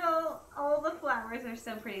in the middle. All the flowers are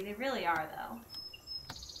so pretty. They really are, though.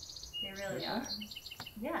 They really This are. one?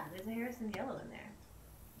 Yeah, there's a Harrison yellow in there.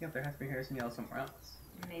 Yeah, there has to be Harrison yellow somewhere else.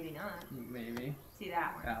 Maybe not. Maybe. See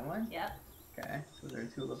that one? That one? Yep. Okay, so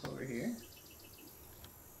there's a tulip over here.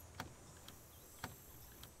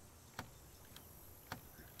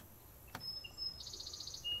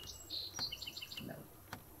 No.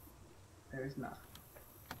 There's not.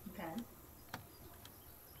 Okay.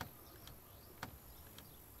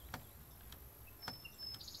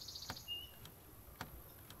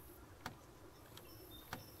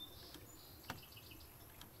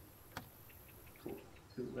 Cool.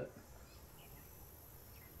 Tulip.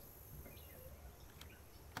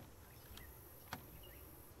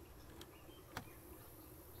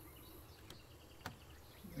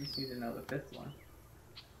 We just need to know the fifth one.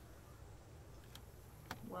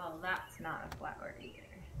 Well, that's not a flower either.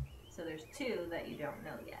 So there's 2 that you don't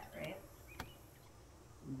know yet, right?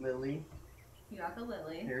 Lily. You got the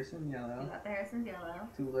lily. Harrison yellow. You got the Harrison's yellow.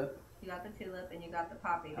 Tulip. You got the tulip, and you got the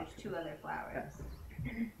poppy. There's 2 other flowers. Yes.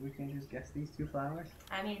 We can just guess these 2 flowers?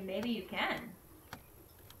 I mean, maybe you can.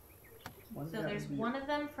 So there's one of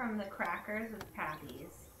them from the crackers with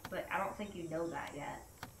Pappy's, but I don't think you know that yet.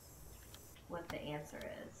 What the answer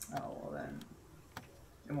is. Oh, well then.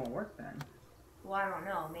 It won't work then. Well, I don't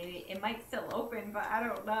know. Maybe it might still open, but I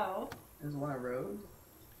don't know. Is one a rose?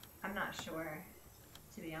 I'm not sure,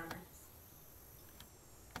 to be honest.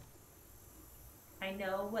 I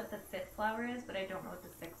know what the 5th flower is, but I don't know what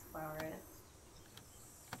the 6th flower is.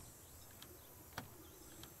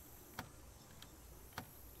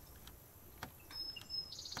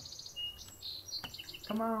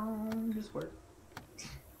 Come on, just work.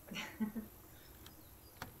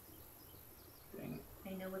 Dang it. I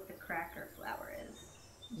know what the cracker flower is.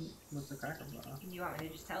 What's the cracker flower? You want me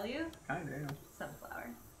to just tell you? Kinda, yeah. Sunflower.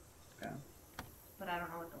 Okay. But I don't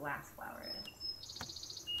know what the last flower is.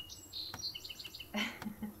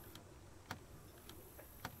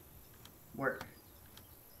 Work.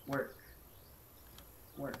 Work.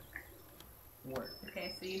 Work. Work.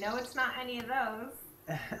 Okay, so you know it's not any of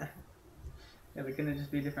those. Yeah, but can it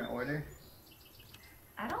just be a different order?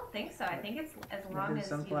 I don't think so. I think it's as long as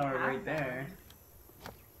sunflower you have right there.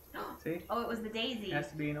 See? Oh, it was the daisy. It has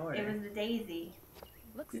to be in order. It was the daisy.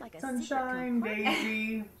 Looks like a Sunshine, secret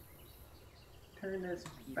Daisy. Turn this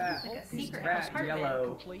back. Like a secret back compartment. yellow.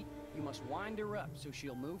 Complete, you must wind her up so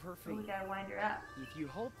she'll move her Oh, feet. we gotta wind her up. If you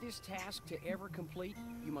hope this task to ever complete,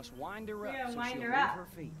 you must wind her up Yeah, so wind she'll her move up. her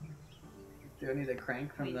feet. Do I need a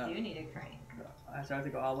crank from We the... do need a crank. So I have to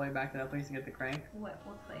go all the way back to that place to get the crank? What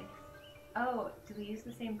place? Oh, do we use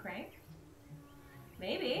the same crank?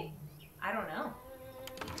 Maybe. I don't know.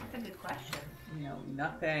 That's a good question. You know,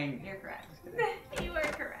 nothing. You're correct. You are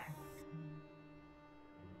correct.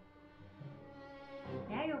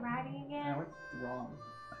 Yeah, you're riding again. I went wrong.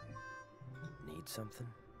 Need something?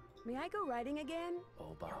 May I go riding again?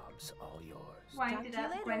 Oh, Bob's all yours. Wind Talk it to you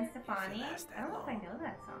up, later. Gwen Stefani. last that I don't know if I long. know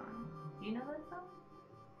that song. Do you know that song?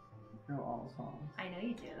 I know all songs. I know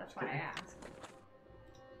you do. That's why I asked.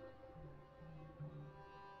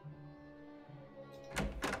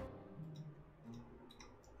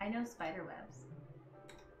 I know Spiderwebs.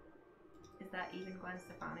 Is that even Gwen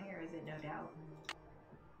Stefani or is it No Doubt?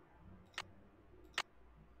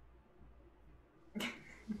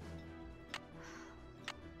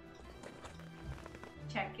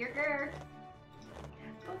 Check your girth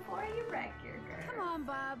before you wreck your girth. Come on,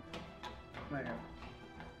 Bob. Where?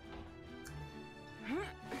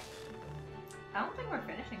 I don't think we're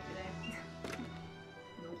finishing today.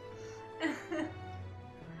 Nope.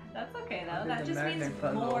 That's okay though. I did That the just means magnet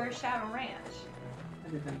puzzle. more Shadow Ranch. I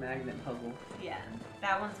did the magnet puzzle. Yeah,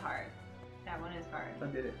 that one's hard. That one is hard. I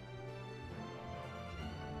did it.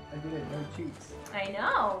 I did it, no cheats. I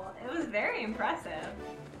know. It was very impressive.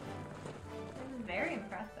 It was very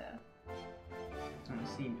impressive. I'm a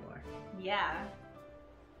senior. Yeah.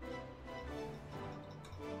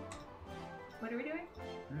 What are we doing?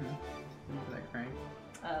 Look at that crank.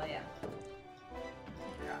 Oh yeah.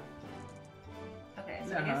 Okay,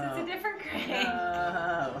 so I guess it's a different crank.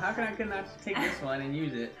 No. How can I not take this one and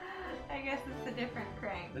use it? I guess it's a different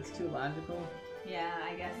crank. That's too logical. Yeah,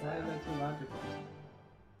 I guess Why is so. that too logical?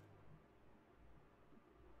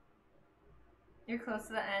 You're close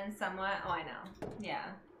to the end somewhat. Oh, I know. Yeah.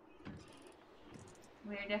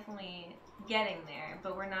 We're definitely getting there,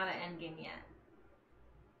 but we're not at endgame yet.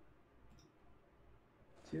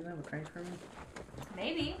 She doesn't have a crank for me?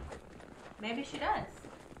 Maybe. Maybe she does.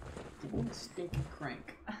 Old stinky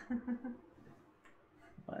crank.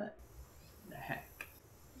 What the heck?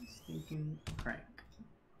 Stinking crank.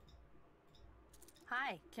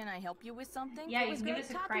 Hi, can I help you with something? Yeah, It you was can give great us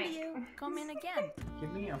a talking crank. to you. Come in again.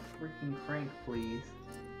 Give me a freaking crank, please.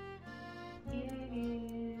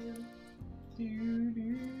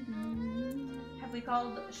 Have we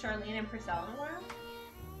called Charlene and Purcell in a while?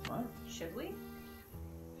 What? Should we?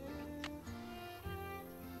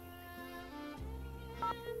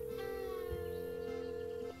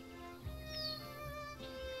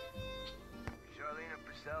 Charlene and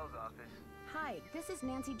Purcell's office. Hi, this is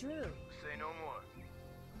Nancy Drew. Say no more.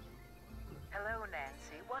 Hello,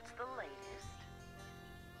 Nancy. What's the latest?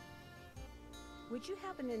 Would you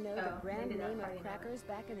happen to know Oh, the brand maybe name that's how of you know it. crackers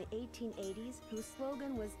back in the 1880s whose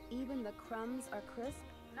slogan was "Even the crumbs are crisp"?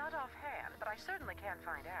 Not offhand, but I certainly can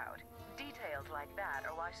find out. Details like that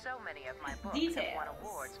are why so many of my books Details. have won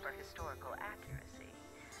awards for historical accuracy.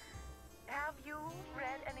 Have you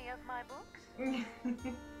read any of my books?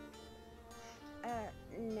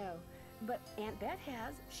 No. But Aunt Beth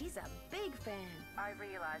has. She's a big fan. I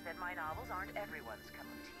realize that my novels aren't everyone's cup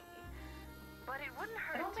of tea, but it wouldn't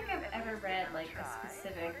hurt. I don't think I've ever read like a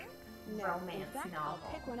specific No, romance in fact, novel.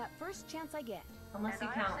 I'll pick one up first chance I get. Unless you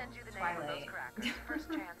count Twilight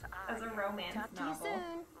First chance as a romance Talk to you novel.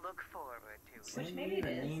 soon. Look forward to it. Which Send maybe me it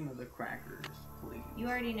the is. name of the crackers, please. You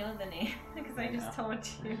already know the name because I just told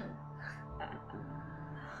you.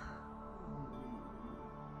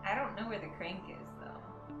 I don't know where the crank is though.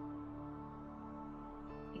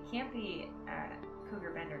 It can't be at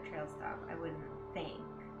Cougar Bender Trail Stop, I wouldn't think.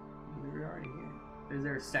 We were already here. Is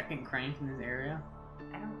there a second crank in this area?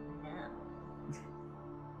 I don't know.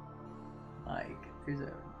 Like, there's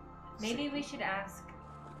a... Maybe we should ask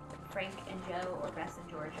Frank and Joe or Bess and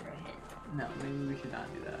George for a hint. No, maybe we should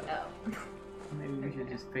not do that. Oh. Maybe we should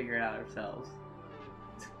just figure it out ourselves.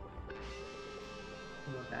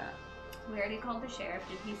 What about that? We already called the sheriff.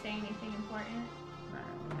 Did he say anything important? I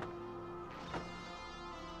don't know.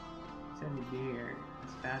 He said he'd be here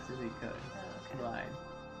as fast as he could. Oh, okay. Lied.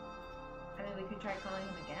 I mean, we could try calling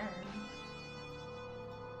him again.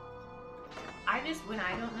 When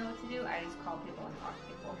I don't know what to do, I just call people and talk to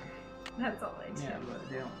people. That's all I do. Yeah, but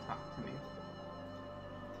they don't talk to me.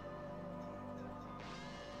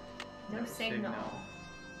 No signal.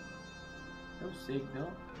 No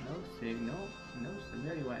signal. No signal. No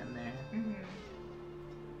signal. Really went in there. Mm-hmm.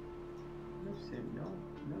 No signal.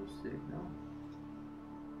 No signal.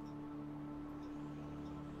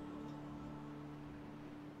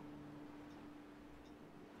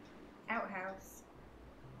 Outhouse.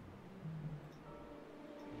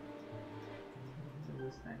 So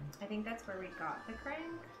this thing. I think that's where we got the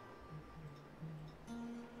crank.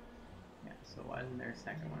 Yeah, so why isn't there a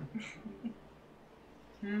second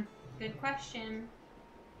one? Good question.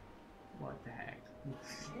 What the heck?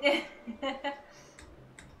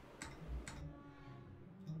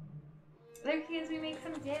 There, kids, we make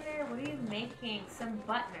some dinner. What are you making? Some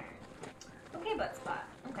butner. Okay, butt spot.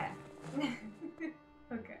 Okay.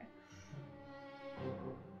 Okay.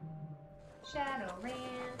 Shadow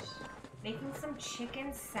Ranch. Making some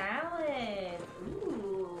chicken salad.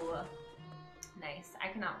 Ooh. Nice. I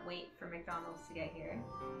cannot wait for McDonald's to get here.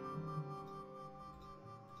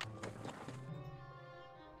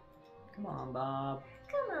 Come on, Bob.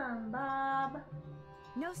 Come on, Bob.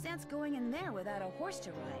 No sense going in there without a horse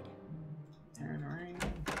to ride. Turn around.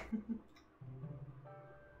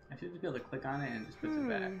 I should just be able to click on it and it just puts it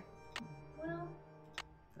back. Well.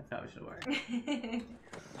 That's how it should work.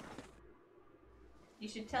 You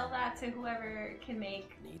should tell that to whoever can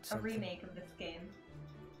make a something? remake of this game.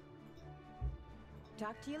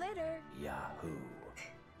 Talk to you later. Yahoo.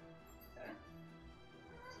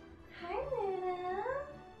 Hi, Luna.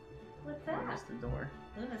 What's Oh, up? just the door.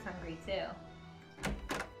 Luna's hungry too.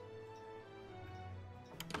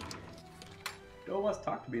 Joel wants to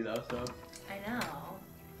talk to me though, so. I know.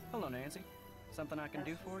 Hello, Nancy. Something I can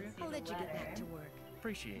do for you? I'll let you get back to work.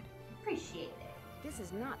 Appreciate it. Appreciate it. This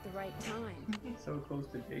is not the right time. So close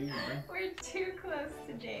to Dave, man. We're too close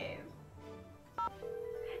to Dave.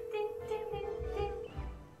 Ding, ding, ding, ding.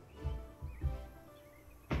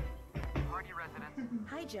 Margie residence.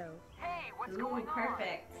 Hi, Joe. Hey, what's Ooh, going on?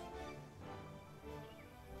 perfect.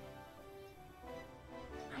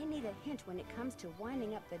 I need a hint when it comes to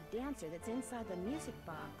winding up the dancer that's inside the music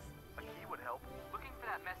box. A key would help. Looking for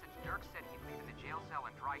that message Dirk said he'd leave in the jail cell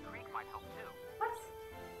in Dry Creek might help too. What?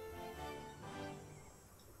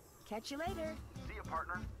 Catch you later. See ya,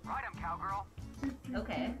 partner. Ride him, cowgirl.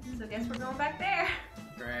 Okay, so guess we're going back there.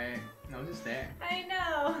 Great. No, just there. I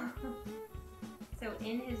know. So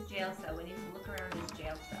in his jail cell, we need to look around his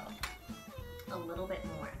jail cell a little bit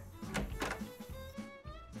more.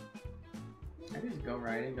 I just go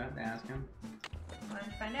right in, don't have to ask him. I want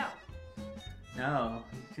to find out. No,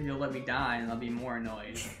 because you'll let me die and I'll be more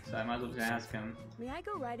annoyed. So I might as well just ask him. May I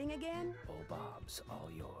go riding again? Oh, Bob's all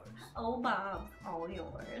yours. Oh, Bob, all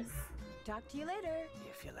yours. Talk to you later.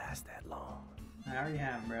 If you last that long. I already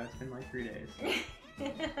have, bro. It's been like 3 days.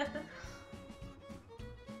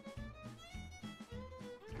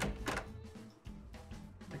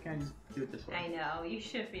 I can't just do it this way. I know, you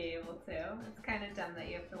should be able to. It's kind of dumb that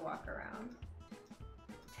you have to walk around.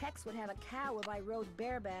 Tex would have a cow if I rode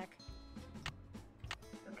bareback.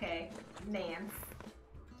 Okay, Nance.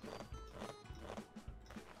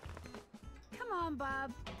 Come on,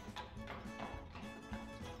 Bob.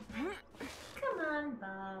 Come on,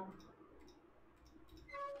 Bob.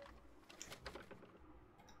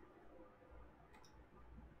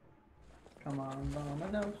 Come on,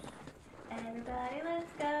 Domino's. Everybody,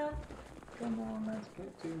 let's go. Come on, let's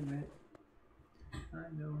get to it. I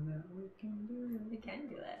know that we can do it. We can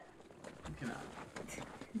do it. We cannot.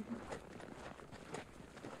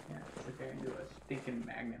 there and do a stinking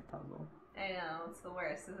magnet puzzle. I know, it's the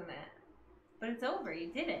worst, isn't it? But it's over, you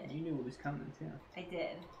did it. You knew it was coming too. I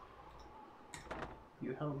did.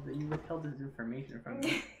 You withheld this information from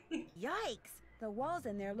me. Yikes! The walls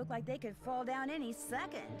in there look like they could fall down any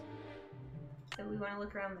second. So we want to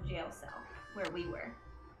look around the jail cell, where we were.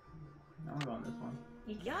 I want to go on this one.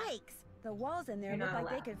 Yikes! The walls in there look like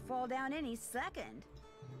they could fall down any second.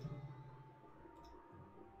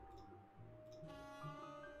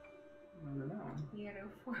 Where's that one? You gotta go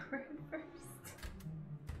forward first.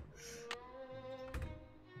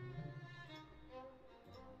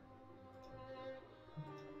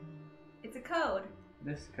 It's a code.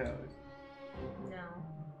 This code. No.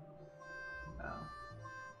 Oh.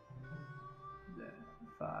 The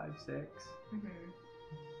 5, 6.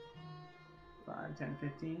 5, 10,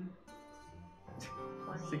 15.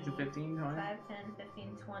 20, 6 to 15, 20. 5, 10,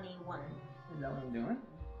 15, 21. Is that what I'm doing?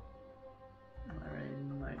 Am I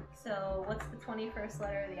writing like... So, what's the 21st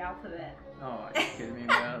letter of the alphabet? Oh, are you kidding me,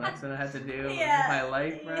 bro? That's what I had to do with my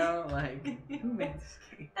life, bro? Like, who made this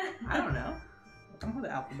game? I don't know. I don't have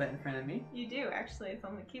the alphabet in front of me. You do, actually. It's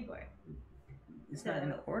on the keyboard. It's not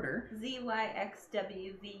in order. Z, Y, X,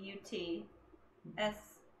 W, V, U, T, S.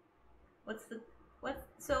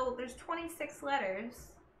 So, there's 26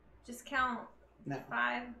 letters. Just count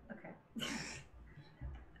 5. Okay.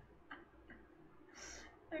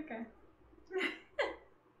 Okay.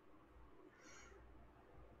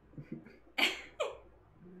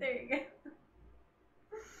 There you go.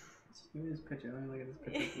 Just give me this picture. Let me look at this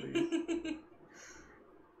picture, please.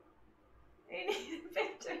 I need a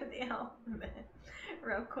picture of the alphabet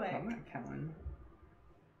real quick. I'm not counting.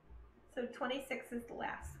 So 26 is the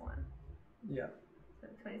last one. Yeah. So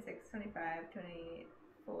 26, 25,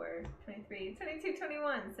 24, 23, 22,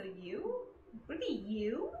 21. So U? Would it be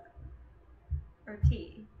U? Or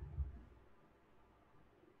T?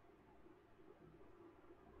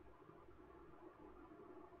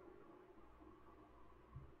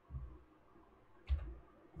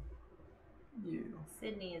 U.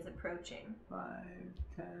 Sydney is approaching. 5,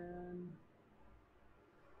 10,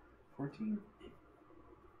 14.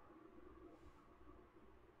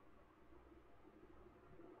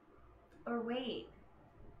 Or wait,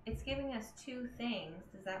 it's giving us 2 things.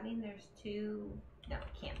 Does that mean there's 2? No, it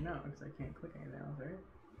can't. No, because I can't click anything else, right?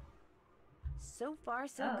 So far,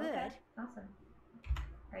 so good. Okay. Awesome.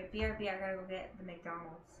 Alright, BRB, I gotta go get the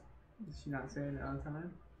McDonald's. Did she not say it on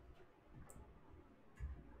time?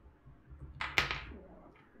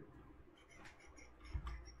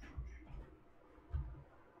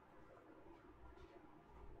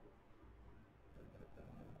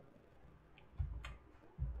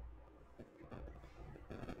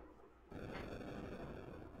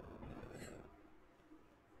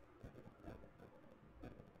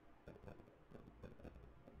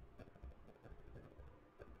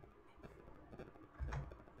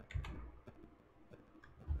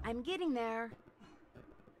 I'm getting there.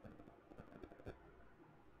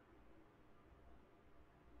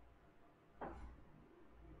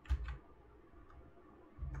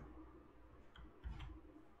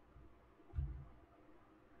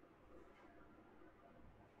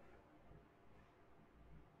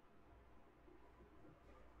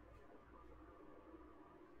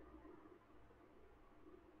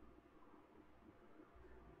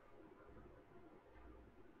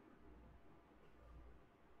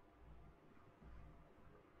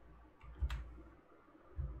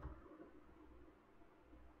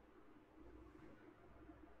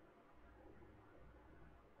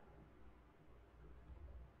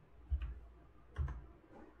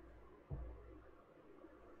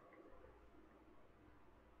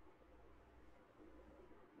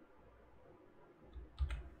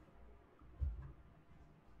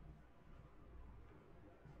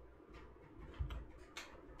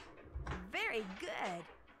 Very good.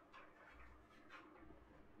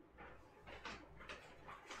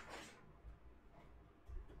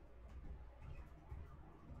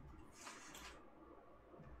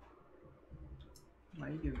 Why are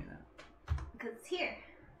you giving me that? Because it's here.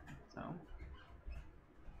 So?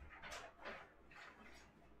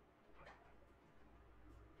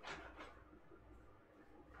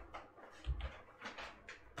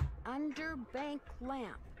 Underbank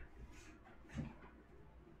lamp.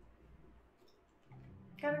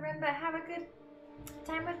 Gotta run, but have a good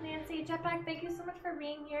time with Nancy. Jetpack, thank you so much for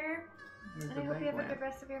being here. And I hope you have a good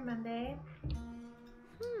rest of your Monday.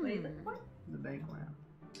 What are you looking for? The bank lamp.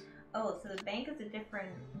 Oh, so the bank is a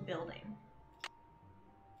different building.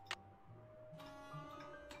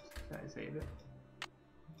 Should I save it?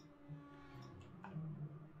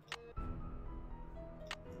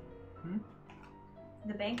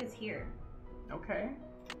 The bank is here. Okay.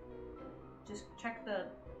 Just check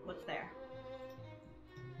what's there.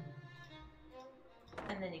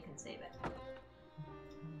 And then you can save it.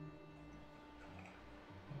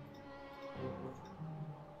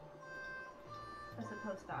 That's the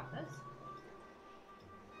post office.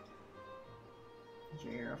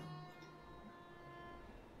 Sheriff.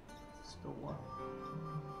 Store.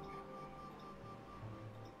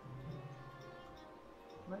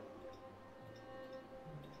 What?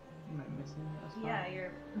 Am I missing a spot? Yeah,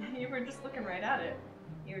 you were just looking right at it.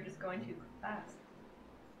 You were just going too fast.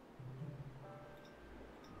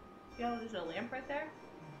 See how there's a lamp right there?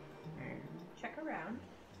 Check around.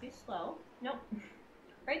 Be slow. Nope.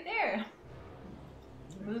 Right there.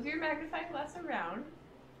 Move your magnifying glass around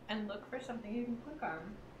and look for something you can click on.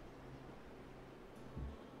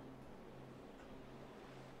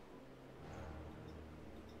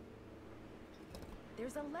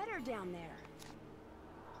 There's a letter down there.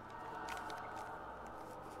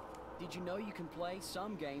 Did you know you can play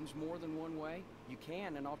some games more than one way? You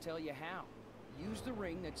can, and I'll tell you how. Use the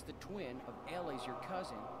ring that's the twin of Ellie's, your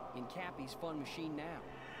cousin, in Cappy's fun machine now.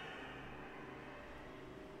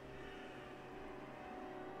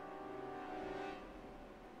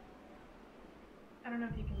 I don't know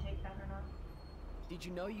if you can take that or not. Did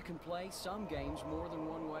you know you can play some games more than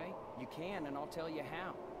one way? You can, and I'll tell you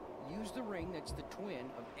how. Use the ring that's the twin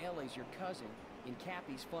of Ellie's, your cousin, in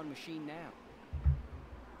Cappy's fun machine now.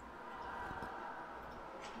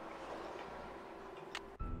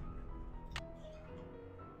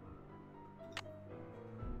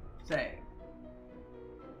 Save.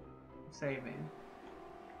 Saving.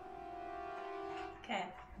 Okay.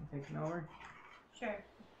 Taking over? Sure.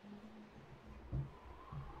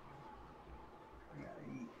 I gotta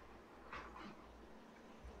eat.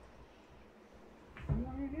 What do you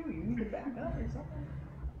want me to do? You need to back up or something?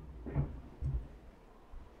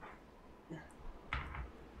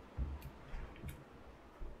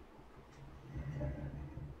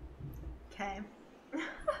 Okay.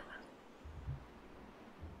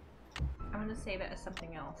 I'm gonna save it as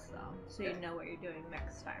something else though, so you know what you're doing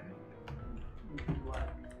next time. What?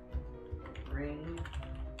 Ring.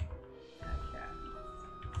 Okay.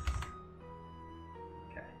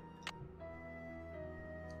 Okay.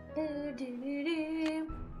 Do, do, do, do.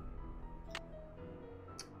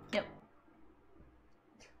 Nope.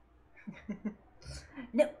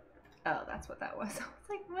 Nope. Oh, that's what that was. I was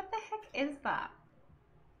like, what the heck is that?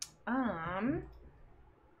 I'm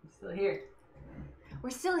still here. We're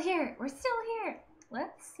still here. We're still here.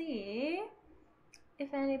 Let's see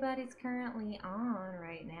if anybody's currently on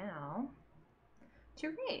right now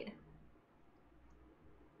to raid.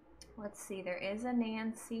 Let's see. There is a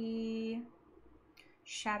Nancy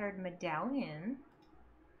Shattered Medallion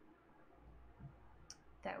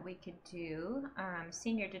that we could do.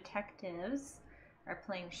 Senior detectives are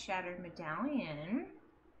playing Shattered Medallion.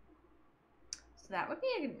 So that would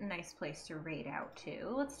be a nice place to raid out to.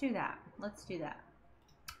 Let's do that. Let's do that.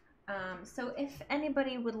 So if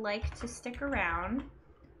anybody would like to stick around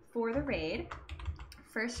for the raid,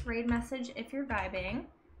 first raid message if you're vibing,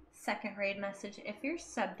 second raid message if you're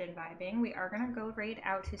subbed and vibing. We are going to go raid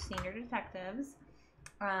out to senior detectives.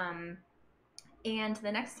 And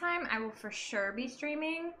the next time I will for sure be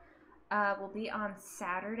streaming will be on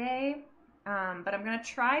Saturday. But I'm going to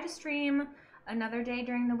try to stream another day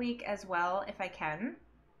during the week as well if I can.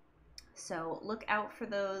 So look out for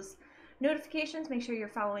those notifications. Make sure you're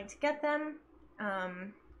following to get them.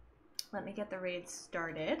 Let me get the raid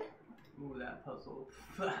started. Ooh, that puzzle.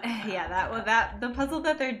 Yeah, the puzzle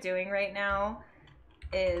that they're doing right now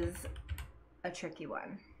is a tricky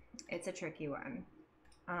one. It's a tricky one.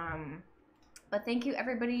 But thank you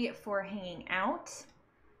everybody for hanging out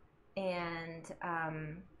and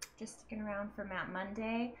just sticking around for Map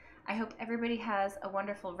Monday. I hope everybody has a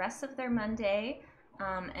wonderful rest of their Monday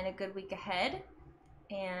and a good week ahead.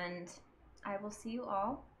 And I will see you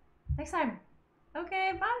all next time.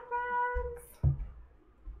 Okay, bye friends!